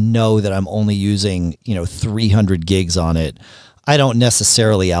drive and I know that I'm only using 300 gigs on it, I don't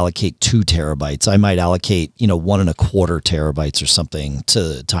necessarily allocate 2 terabytes. I might allocate 1.25 terabytes or something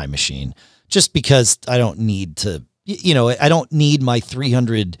to Time Machine, just because I don't need to. I don't need my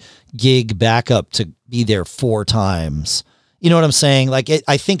 300 gig backup to be there 4 times. You know what I'm saying? Like,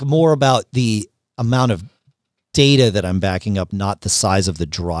 I think more about the amount of data that I'm backing up, not the size of the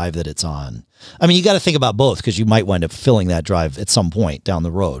drive that it's on. I mean, you got to think about both, because you might wind up filling that drive at some point down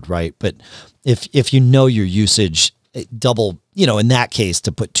the road, right? But if your usage double, in that case,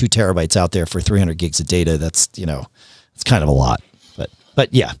 to put 2 terabytes out there for 300 gigs of data, that's, it's kind of a lot.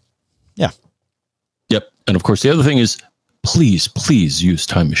 But yeah. Yep. And of course, the other thing is, please use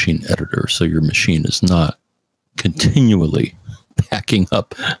Time Machine Editor so your machine is not continually backing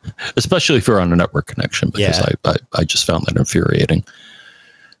up, especially if you're on a network connection, because I just found that infuriating.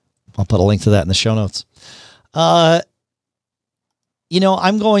 I'll put a link to that in the show notes. I'm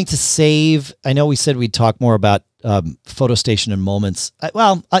going to save. I know we said we'd talk more about PhotoStation and Moments.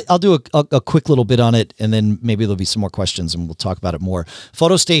 I'll do a quick little bit on it, and then maybe there'll be some more questions and we'll talk about it more.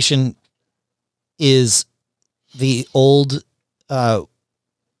 PhotoStation is the old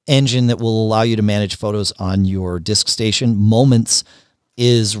engine that will allow you to manage photos on your disk station. Moments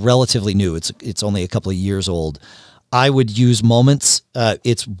is relatively new. It's only a couple of years old. I would use Moments.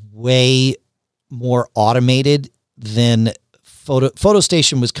 It's way more automated than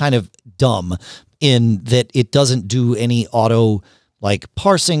PhotoStation was kind of dumb in that it doesn't do any auto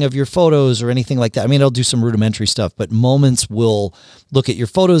parsing of your photos or anything like that. I mean, it'll do some rudimentary stuff, but Moments will look at your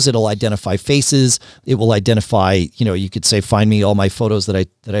photos. It'll identify faces. It will identify, you could say, find me all my photos that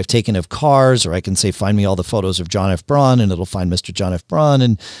I've taken of cars, or I can say, find me all the photos of John F. Braun, and it'll find Mr. John F. Braun,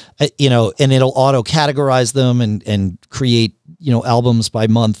 and, and it'll auto categorize them and create, albums by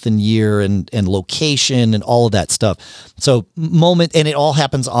month and year and location and all of that stuff. So and it all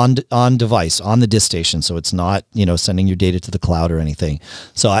happens on device, on the disk station. So it's not, sending your data to the cloud or anything.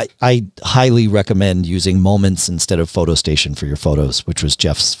 So I highly recommend using Moments instead of PhotoStation for your photos, which was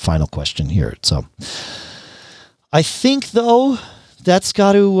Jeff's final question here. So I think, though, that's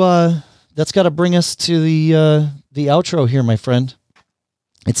got to bring us to the outro here, my friend.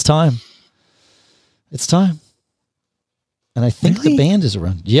 It's time. And I think the band is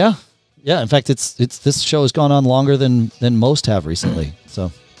around. Yeah. In fact, it's this show has gone on longer than most have recently.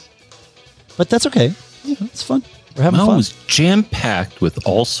 So, but that's okay. It's fun. We're having fun. It was jam packed with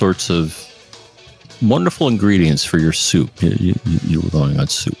all sorts of wonderful ingredients for your soup. You were going on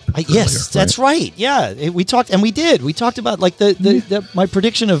soup. Yes, earlier, that's right. Yeah, we talked about like the my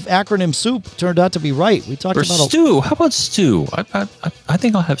prediction of acronym soup turned out to be right. We talked or about stew. How about stew? I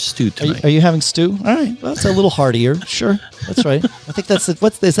think I'll have stew tonight. Are you having stew? All right, well, that's a little heartier. Sure, that's right. I think that's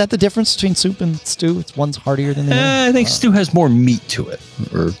is that the difference between soup and stew? It's one's heartier than the other. I think stew has more meat to it,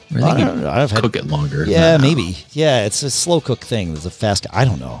 or I think I've cook it longer. Yeah, maybe. Yeah, it's a slow cook thing. There's a fast. I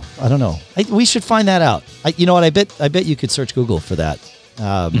don't know. We should find that out. You know what? I bet you could search Google for that.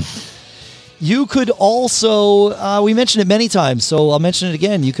 You could also, we mentioned it many times, so I'll mention it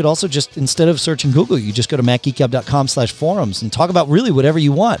again. You could also just, instead of searching Google, you just go to macgeekgab.com/forums and talk about really whatever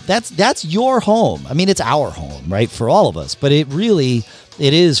you want. That's your home. I mean, it's our home, right? For all of us, but it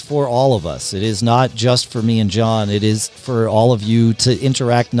is for all of us. It is not just for me and John. It is for all of you to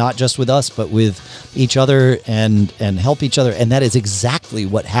interact, not just with us, but with each other and help each other. And that is exactly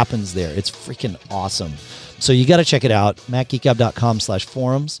what happens there. It's freaking awesome. So you got to check it out,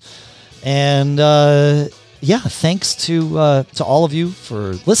 macgeekgab.com/forums. And thanks to all of you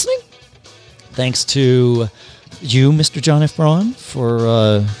for listening. Thanks to you, Mr. John F. Braun,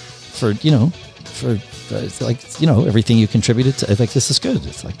 for everything you contributed to. Like, this is good.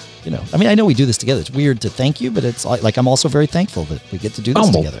 It's like, I mean, I know we do this together. It's weird to thank you, but it's like I'm also very thankful that we get to do this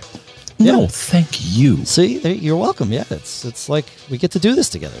together. No, thank you. See, you're welcome. Yeah, it's like we get to do this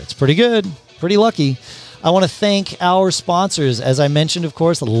together. It's pretty good. Pretty lucky. I want to thank our sponsors. As I mentioned, of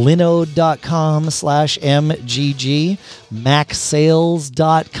course, linode.com/MGG,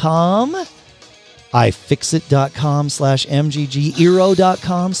 macsales.com, ifixit.com/MGG,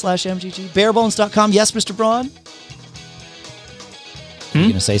 eero.com/MGG, barebones.com. Yes, Mr. Braun? You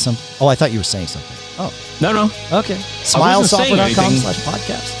going to say something? Oh, I thought you were saying something. Oh. No. Okay.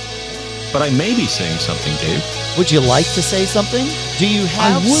 Smilesoftware.com/podcast. But I may be saying something, Dave. Would you like to say something? Do you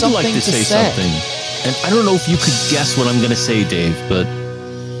have something to say? I would like to say something. And I don't know if you could guess what I'm going to say, Dave, but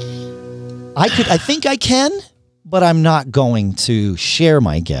I think I can, but I'm not going to share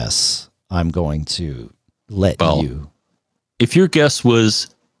my guess. I'm going to let you. If your guess was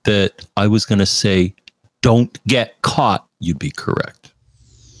that I was going to say, don't get caught, you'd be correct.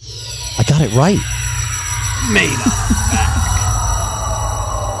 I got it right. Made up.